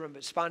 I want you to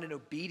respond in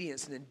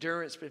obedience and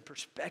endurance, but in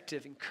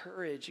perspective and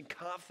courage and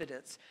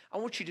confidence. I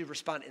want you to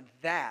respond in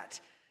that.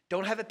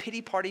 Don't have a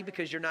pity party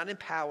because you're not in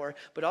power,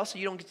 but also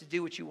you don't get to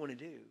do what you want to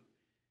do.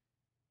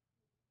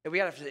 And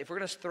if we're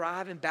going to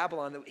thrive in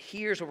Babylon,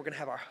 here's where we're going to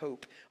have our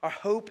hope. Our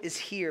hope is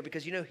here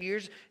because,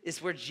 here's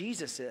where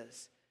Jesus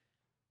is.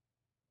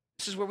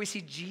 This is where we see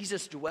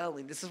Jesus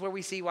dwelling. This is where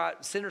we see why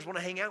sinners want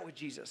to hang out with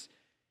Jesus.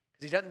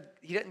 Because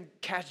he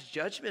doesn't cast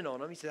judgment on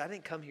them. He says, I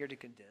didn't come here to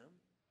condemn.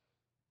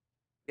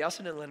 He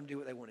also didn't let them do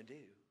what they want to do.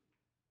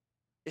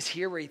 It's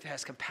here where he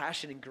has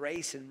compassion and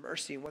grace and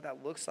mercy and what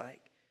that looks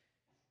like.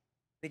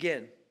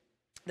 Again,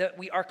 that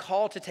we are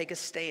called to take a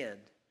stand.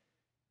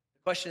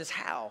 The question is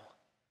how?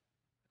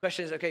 The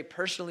question is, okay,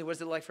 personally, what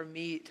is it like for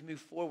me to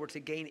move forward, to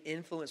gain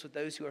influence with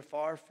those who are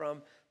far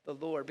from the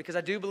Lord? Because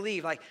I do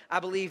believe, I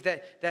believe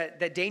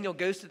that Daniel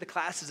goes to the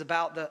classes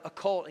about the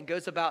occult and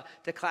goes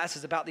to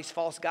classes about these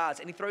false gods.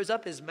 And he throws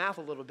up his mouth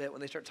a little bit when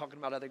they start talking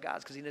about other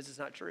gods because he knows it's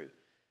not true.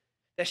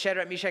 That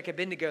Shadrach, Meshach, and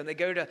Abednego, and they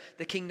go to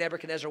the King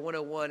Nebuchadnezzar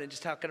 101 and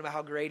just talking about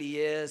how great he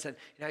is and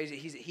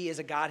he is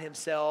a God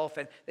himself,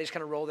 and they just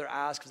kind of roll their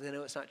eyes because they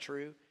know it's not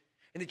true.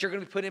 And that you're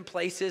going to be put in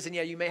places, and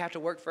you may have to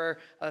work for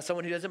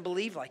someone who doesn't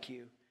believe like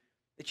you.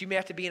 That you may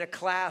have to be in a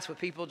class where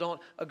people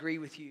don't agree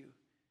with you.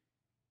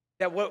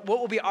 That what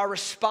will be our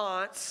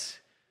response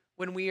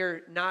when we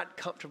are not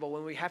comfortable,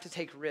 when we have to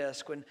take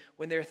risk, when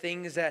there are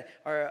things that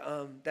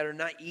are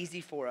not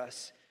easy for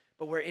us,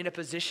 but we're in a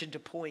position to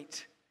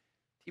point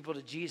people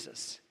to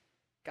Jesus.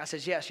 God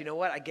says, yes, you know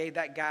what? I gave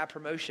that guy a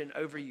promotion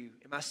over you.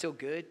 Am I still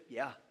good?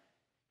 Yeah.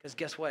 Because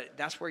guess what?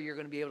 That's where you're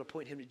going to be able to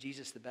point him to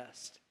Jesus the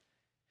best.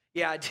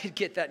 Yeah, I did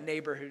get that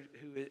neighbor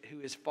who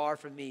is far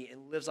from me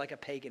and lives like a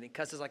pagan and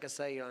cusses like a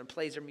sailor and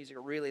plays their music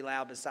really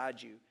loud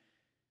beside you.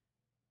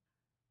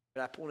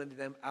 But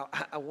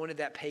I wanted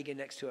that pagan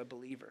next to a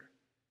believer.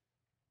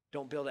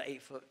 Don't build an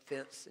 8-foot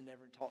fence and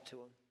never talk to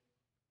him.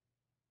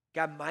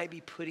 God might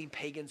be putting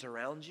pagans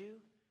around you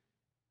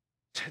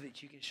so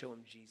that you can show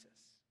them Jesus.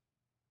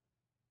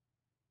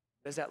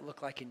 What does that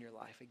look like in your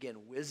life? Again,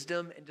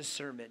 wisdom and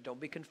discernment. Don't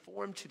be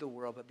conformed to the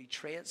world, but be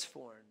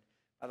transformed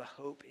by the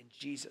hope in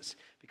Jesus.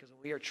 Because when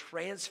we are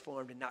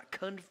transformed and not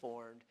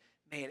conformed,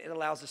 man, it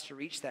allows us to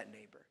reach that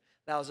neighbor,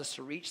 allows us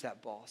to reach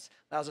that boss,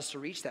 allows us to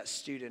reach that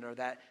student or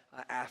that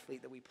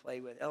athlete that we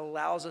play with. It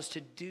allows us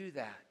to do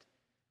that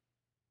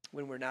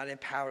when we're not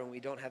empowered and we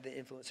don't have the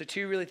influence. So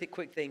two really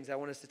quick things I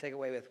want us to take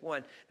away with.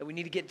 One, that we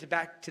need to get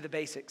back to the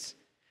basics.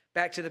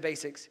 Back to the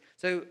basics.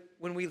 So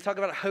when we talk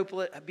about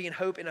being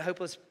hope in a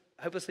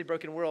hopelessly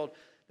broken world,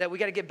 that we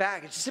got to get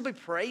back. It's just simply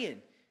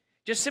praying.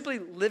 Just simply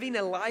living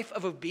a life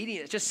of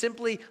obedience. Just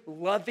simply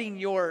loving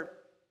your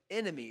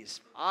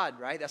enemies. Odd,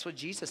 right? That's what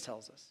Jesus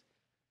tells us.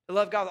 To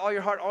love God with all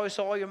your heart, all your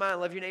soul, all your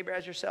mind. Love your neighbor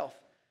as yourself.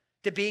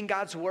 To be in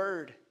God's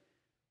word.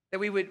 That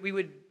we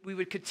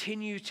would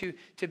continue to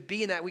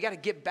be in that. We got to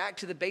get back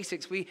to the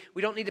basics. We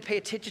don't need to pay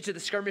attention to the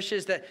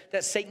skirmishes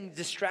that Satan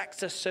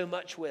distracts us so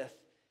much with.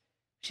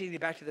 We need to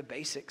get back to the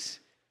basics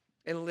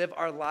and live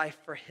our life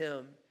for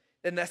him.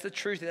 And that's the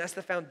truth, and that's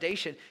the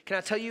foundation. Can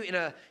I tell you,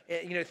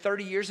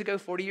 30 years ago,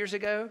 40 years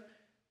ago,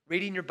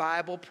 reading your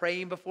Bible,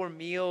 praying before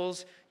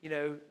meals,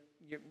 the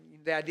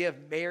idea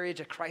of marriage,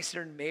 a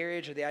Christ-centered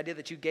marriage, or the idea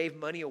that you gave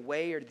money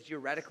away or that you're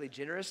radically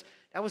generous,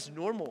 that was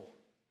normal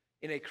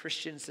in a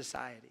Christian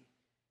society.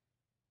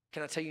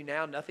 Can I tell you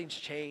now, nothing's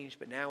changed,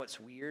 but now it's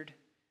weird,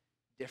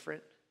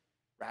 different,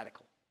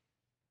 radical.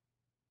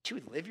 That you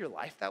would live your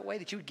life that way,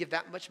 that you would give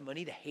that much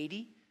money to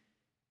Haiti,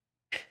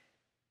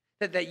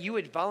 that you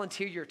would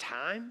volunteer your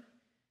time,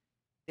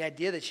 the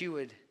idea that you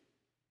would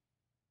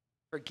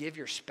forgive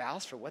your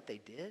spouse for what they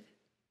did,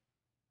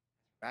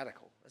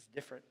 radical, that's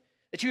different.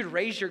 That you would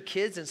raise your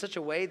kids in such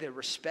a way that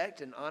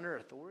respect and honor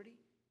authority,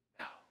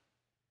 no.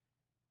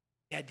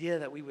 The idea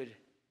that we would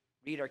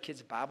read our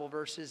kids' Bible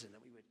verses and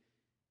that we would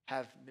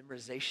have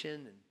memorization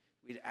and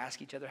we'd ask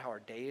each other how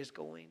our day is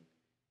going,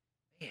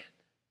 man,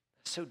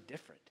 that's so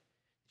different.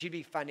 That you'd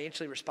be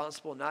financially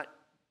responsible and not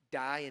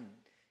die in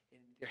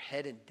your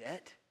head in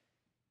debt.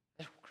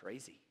 That's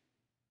crazy.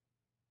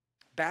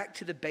 Back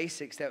to the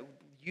basics that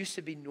used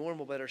to be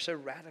normal but are so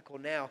radical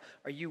now.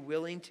 Are you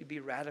willing to be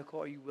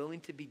radical? Are you willing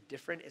to be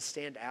different and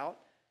stand out?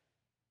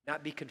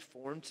 Not be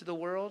conformed to the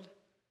world,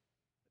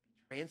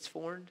 but be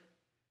transformed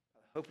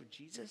by the hope of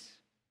Jesus?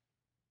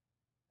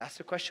 That's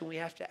the question we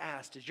have to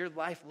ask. Does your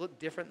life look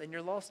different than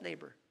your lost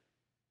neighbor?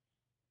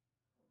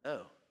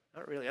 No,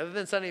 not really. Other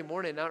than Sunday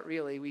morning, not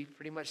really. We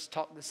pretty much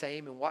talk the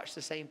same and watch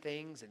the same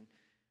things. And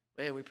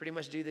man, we pretty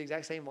much do the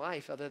exact same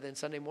life other than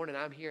Sunday morning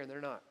I'm here and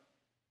they're not.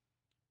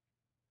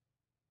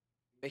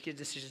 Make your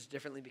decisions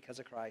differently because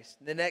of Christ.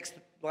 And the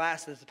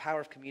last is the power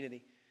of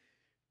community.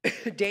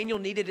 Daniel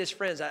needed his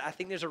friends. I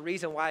think there's a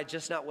reason why it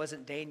just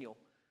wasn't Daniel.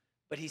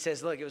 But he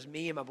says, look, it was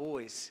me and my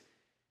boys.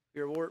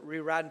 We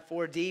were riding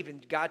 4 deep,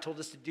 and God told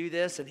us to do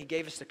this, and he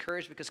gave us the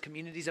courage because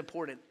community is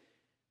important.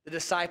 The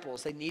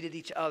disciples, they needed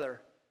each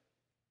other.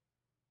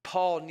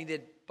 Paul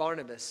needed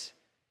Barnabas.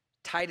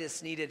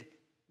 Titus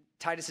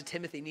and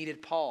Timothy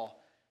needed Paul.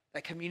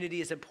 That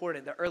community is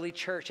important. The early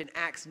church in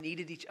Acts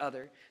needed each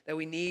other, that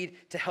we need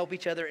to help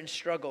each other in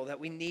struggle, that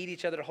we need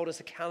each other to hold us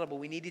accountable.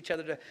 We need each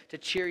other to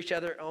cheer each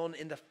other on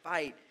in the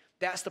fight.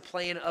 That's the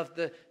plan of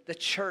the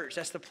church.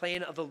 That's the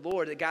plan of the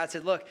Lord. That God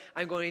said, look,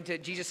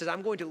 Jesus says,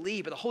 I'm going to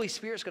leave, but the Holy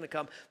Spirit's going to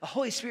come. The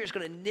Holy Spirit's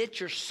going to knit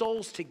your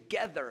souls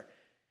together.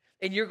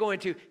 And you're going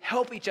to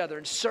help each other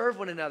and serve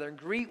one another and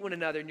greet one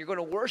another. And you're going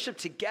to worship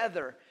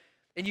together.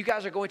 And you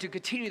guys are going to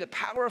continue. The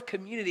power of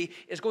community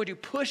is going to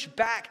push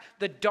back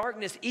the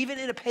darkness, even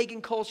in a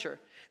pagan culture.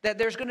 That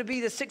there's going to be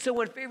the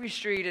 601 Fairview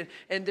Street,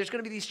 and there's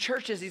going to be these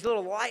churches, these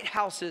little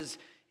lighthouses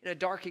in a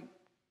dark and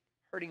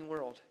hurting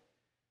world.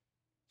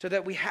 So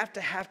that we have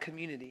to have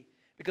community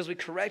because we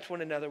correct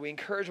one another, we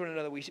encourage one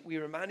another, we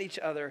remind each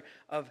other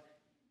of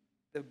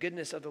the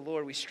goodness of the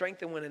Lord, we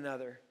strengthen one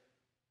another.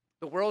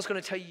 The world's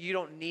going to tell you you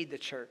don't need the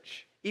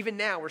church. Even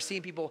now, we're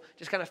seeing people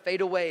just kind of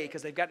fade away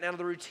because they've gotten out of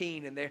the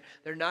routine and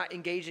they're not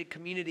engaged in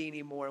community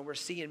anymore. And we're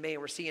seeing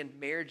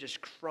marriages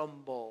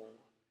crumble.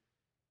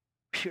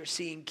 We're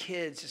seeing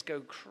kids just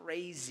go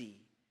crazy.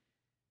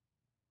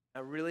 I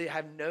really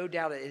have no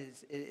doubt it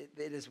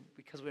is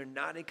because we're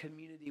not in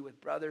community with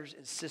brothers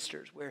and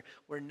sisters.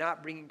 We're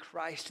not bringing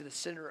Christ to the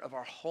center of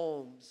our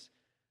homes.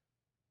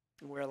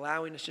 And we're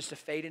allowing us just to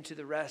fade into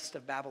the rest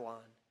of Babylon.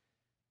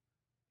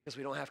 Because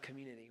we don't have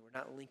community. We're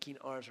not linking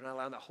arms. We're not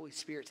allowing the Holy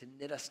Spirit to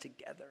knit us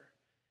together.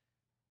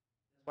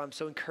 That's why I'm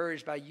so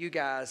encouraged by you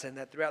guys, and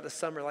that throughout the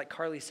summer, like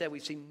Carly said,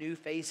 we've seen new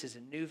faces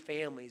and new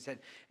families.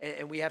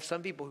 And we have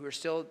some people who are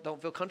still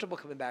don't feel comfortable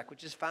coming back,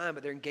 which is fine,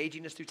 but they're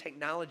engaging us through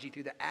technology,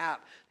 through the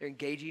app. They're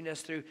engaging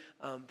us through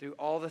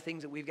all the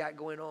things that we've got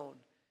going on.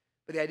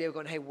 But the idea of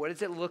going, hey, what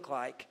does it look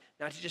like?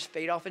 Not to just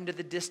fade off into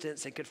the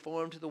distance and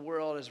conform to the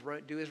world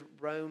do as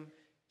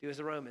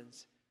the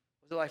Romans.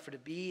 What's it like for to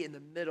be in the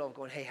middle of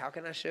going, hey, how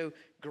can I show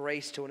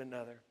grace to one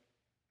another?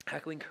 How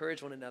can we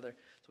encourage one another?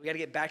 So we got to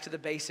get back to the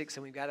basics,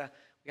 and we got to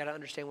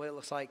understand what it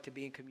looks like to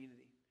be in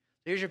community.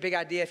 So here's your big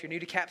idea. If you're new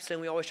to Capstone,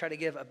 we always try to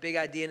give a big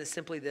idea, and it's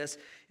simply this.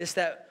 It's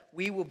that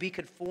will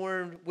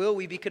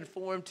we be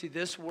conformed to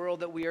this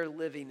world that we are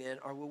living in,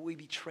 or will we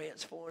be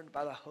transformed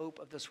by the hope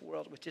of this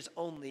world, which is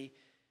only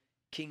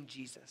King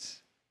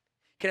Jesus?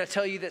 Can I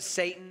tell you that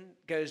Satan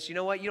goes, you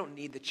know what? You don't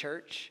need the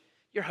church.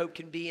 Your hope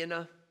can be in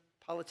a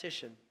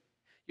politician.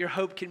 Your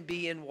hope can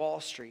be in Wall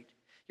Street.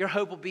 Your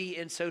hope will be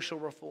in social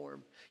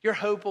reform. Your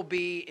hope will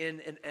be in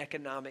an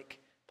economic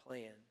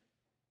plan.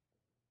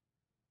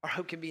 Our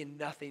hope can be in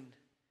nothing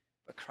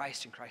but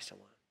Christ and Christ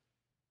alone.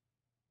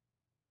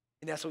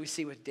 And that's what we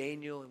see with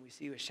Daniel and we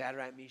see with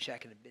Shadrach,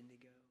 Meshach, and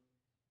Abednego.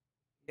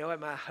 You know what?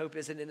 My hope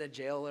isn't in a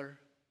jailer,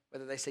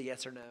 whether they say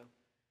yes or no.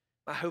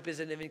 My hope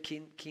isn't in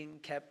King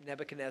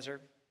Nebuchadnezzar.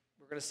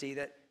 We're going to see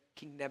that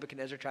King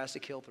Nebuchadnezzar tries to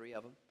kill 3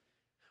 of them.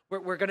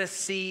 We're going to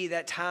see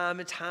that time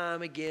and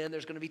time again,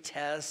 there's going to be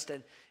tests.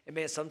 And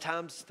man,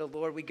 sometimes the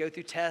Lord, we go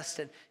through tests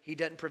and he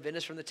doesn't prevent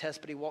us from the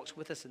test, but he walks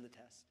with us in the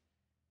test.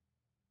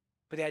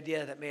 But the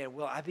idea that, man,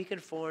 will I be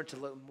conformed to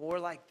look more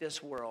like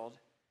this world?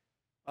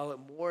 I'll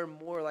look more and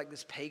more like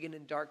this pagan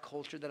and dark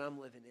culture that I'm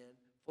living in,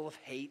 full of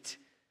hate,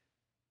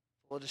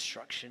 full of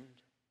destruction,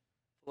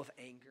 full of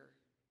anger,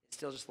 and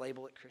still just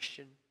label it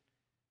Christian?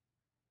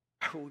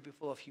 Or will we be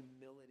full of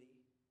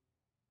humility,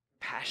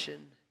 passion,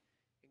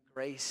 and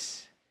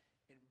grace,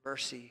 and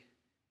mercy?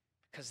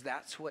 Because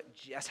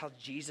that's how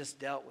Jesus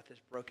dealt with this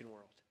broken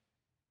world.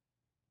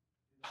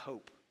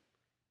 Hope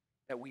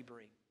that we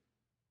bring.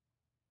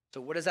 So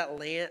what is that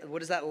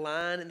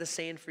line in the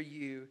sand for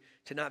you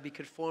to not be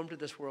conformed to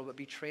this world, but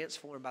be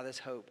transformed by this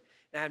hope?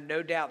 And I have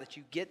no doubt that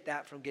you get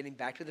that from getting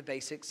back to the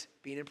basics,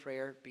 being in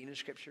prayer, being in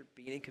scripture,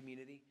 being in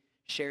community,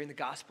 sharing the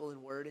gospel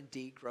in word and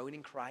deed, growing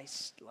in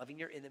Christ, loving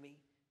your enemy,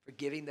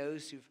 forgiving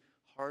those who've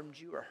harmed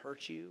you or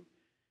hurt you.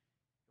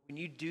 When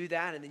you do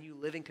that and then you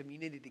live in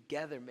community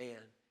together, man,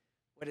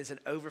 what is an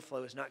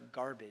overflow is not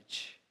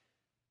garbage,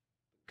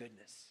 but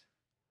goodness.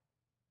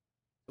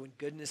 When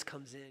goodness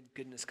comes in,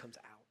 goodness comes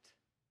out.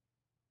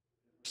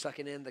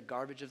 Sucking in the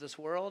garbage of this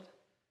world,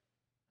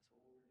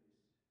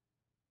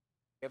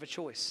 we have a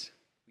choice.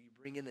 Will you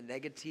bring in the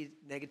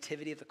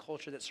negativity of the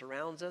culture that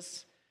surrounds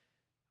us?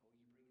 Or will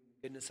you bring in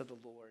the goodness of the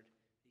Lord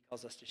he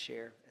calls us to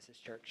share as his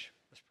church?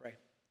 Let's pray.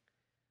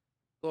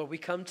 Lord, we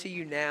come to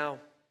you now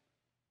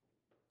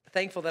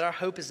thankful that our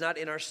hope is not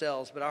in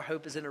ourselves, but our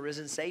hope is in a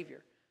risen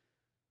Savior.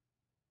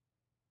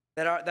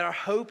 That our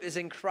hope is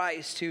in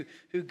Christ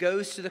who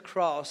goes to the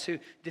cross, who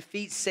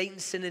defeats Satan,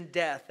 sin, and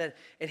death.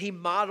 And he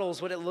models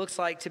what it looks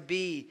like to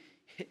be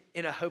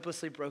in a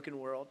hopelessly broken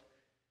world.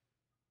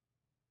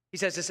 He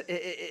says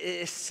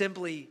it's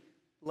simply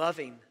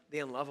loving the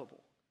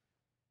unlovable.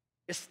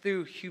 It's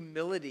through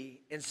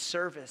humility and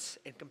service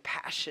and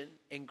compassion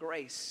and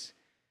grace.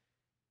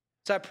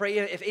 So I pray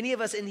if any of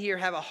us in here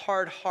have a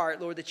hard heart,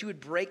 Lord, that you would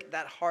break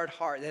that hard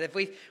heart. That if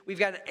we've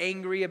gotten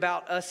angry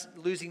about us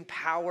losing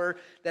power,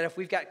 that if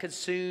we've got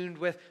consumed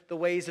with the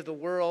ways of the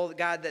world,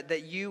 God,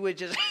 that you would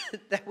just,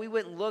 that we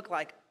wouldn't look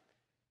like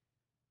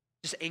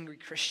just angry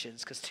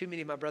Christians, because too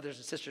many of my brothers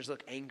and sisters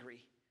look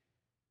angry.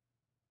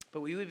 But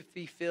we would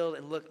be filled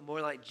and look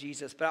more like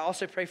Jesus. But I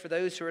also pray for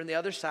those who are on the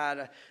other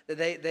side, that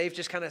they've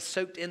just kind of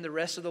soaked in the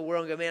rest of the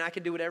world and go, man, I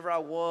can do whatever I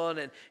want.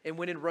 And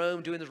when in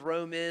Rome, doing the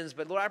Romans.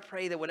 But Lord, I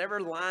pray that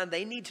whatever line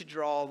they need to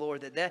draw,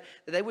 Lord, that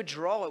they would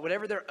draw it.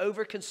 Whatever they're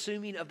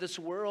over-consuming of this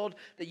world,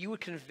 that you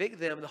would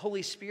convict them. The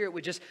Holy Spirit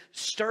would just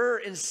stir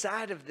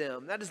inside of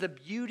them. That is the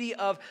beauty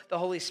of the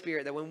Holy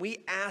Spirit, that when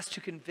we ask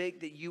to convict,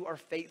 that you are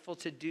faithful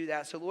to do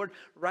that. So Lord,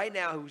 right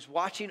now, who's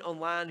watching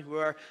online, who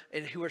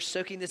are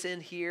soaking this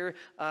in here,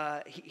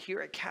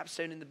 here at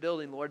Capstone in the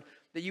building, Lord,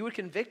 that you would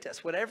convict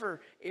us, whatever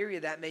area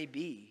that may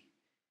be,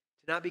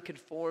 to not be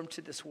conformed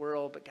to this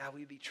world, but God, we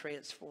would be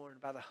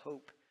transformed by the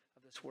hope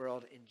of this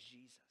world in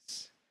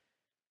Jesus.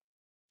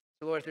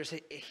 So Lord, if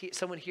there's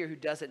someone here who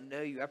doesn't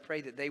know you, I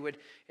pray that they would,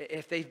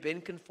 if they've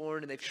been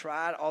conformed and they've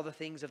tried all the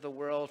things of the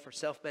world for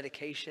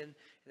self-medication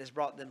and has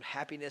brought them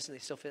happiness and they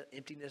still feel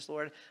emptiness,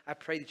 Lord, I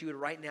pray that you would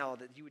right now,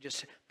 that you would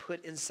just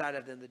put inside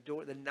of them the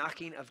door, the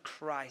knocking of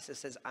Christ that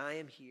says, I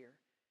am here.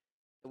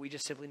 That we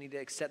just simply need to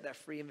accept that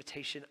free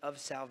invitation of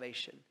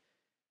salvation.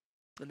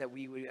 And that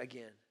we would,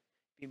 again,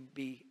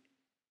 be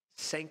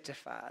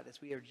sanctified. As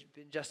we have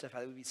been justified,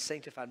 we would be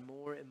sanctified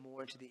more and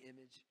more into the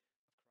image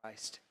of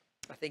Christ.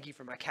 I thank you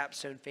for my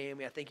Capstone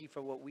family. I thank you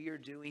for what we are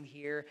doing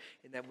here.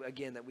 And that,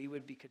 again, that we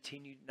would be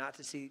continued not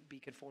to be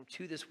conformed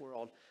to this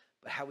world,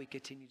 but how we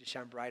continue to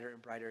shine brighter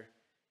and brighter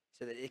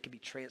so that it can be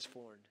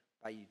transformed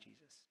by you,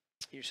 Jesus.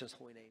 In your son's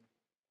holy name.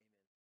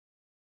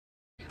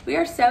 We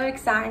are so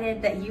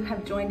excited that you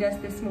have joined us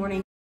this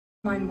morning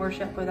on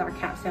worship with our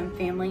Capstone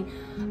family.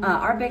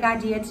 Our big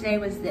idea today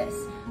was this: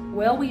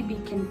 will we be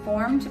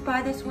conformed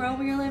by this world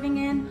we are living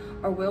in,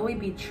 or will we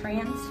be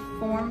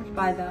transformed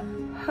by the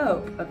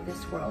hope of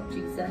this world,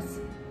 Jesus?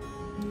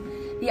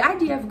 The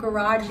idea of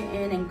garage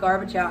in and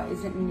garbage out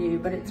isn't new,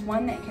 but it's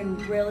one that can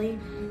really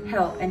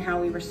help in how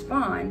we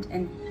respond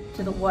and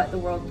to what the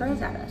world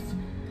throws at us.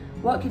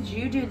 What could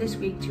you do this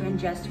week to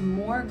ingest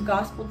more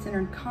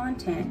gospel-centered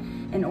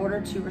content in order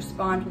to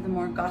respond with a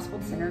more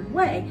gospel-centered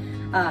way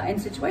in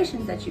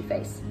situations that you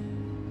face?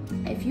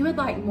 If you would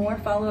like more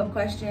follow-up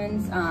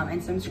questions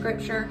and some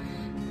scripture,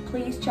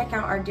 please check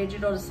out our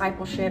digital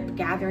discipleship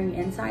Gathering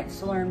Insights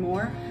to learn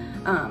more.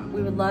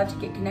 We would love to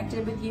get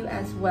connected with you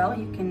as well.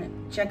 You can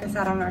check us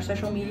out on our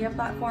social media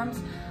platforms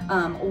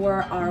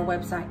or our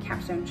website,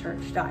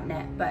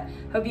 capstonechurch.net. But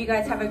hope you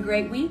guys have a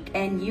great week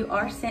and you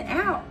are sent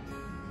out.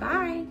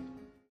 Bye.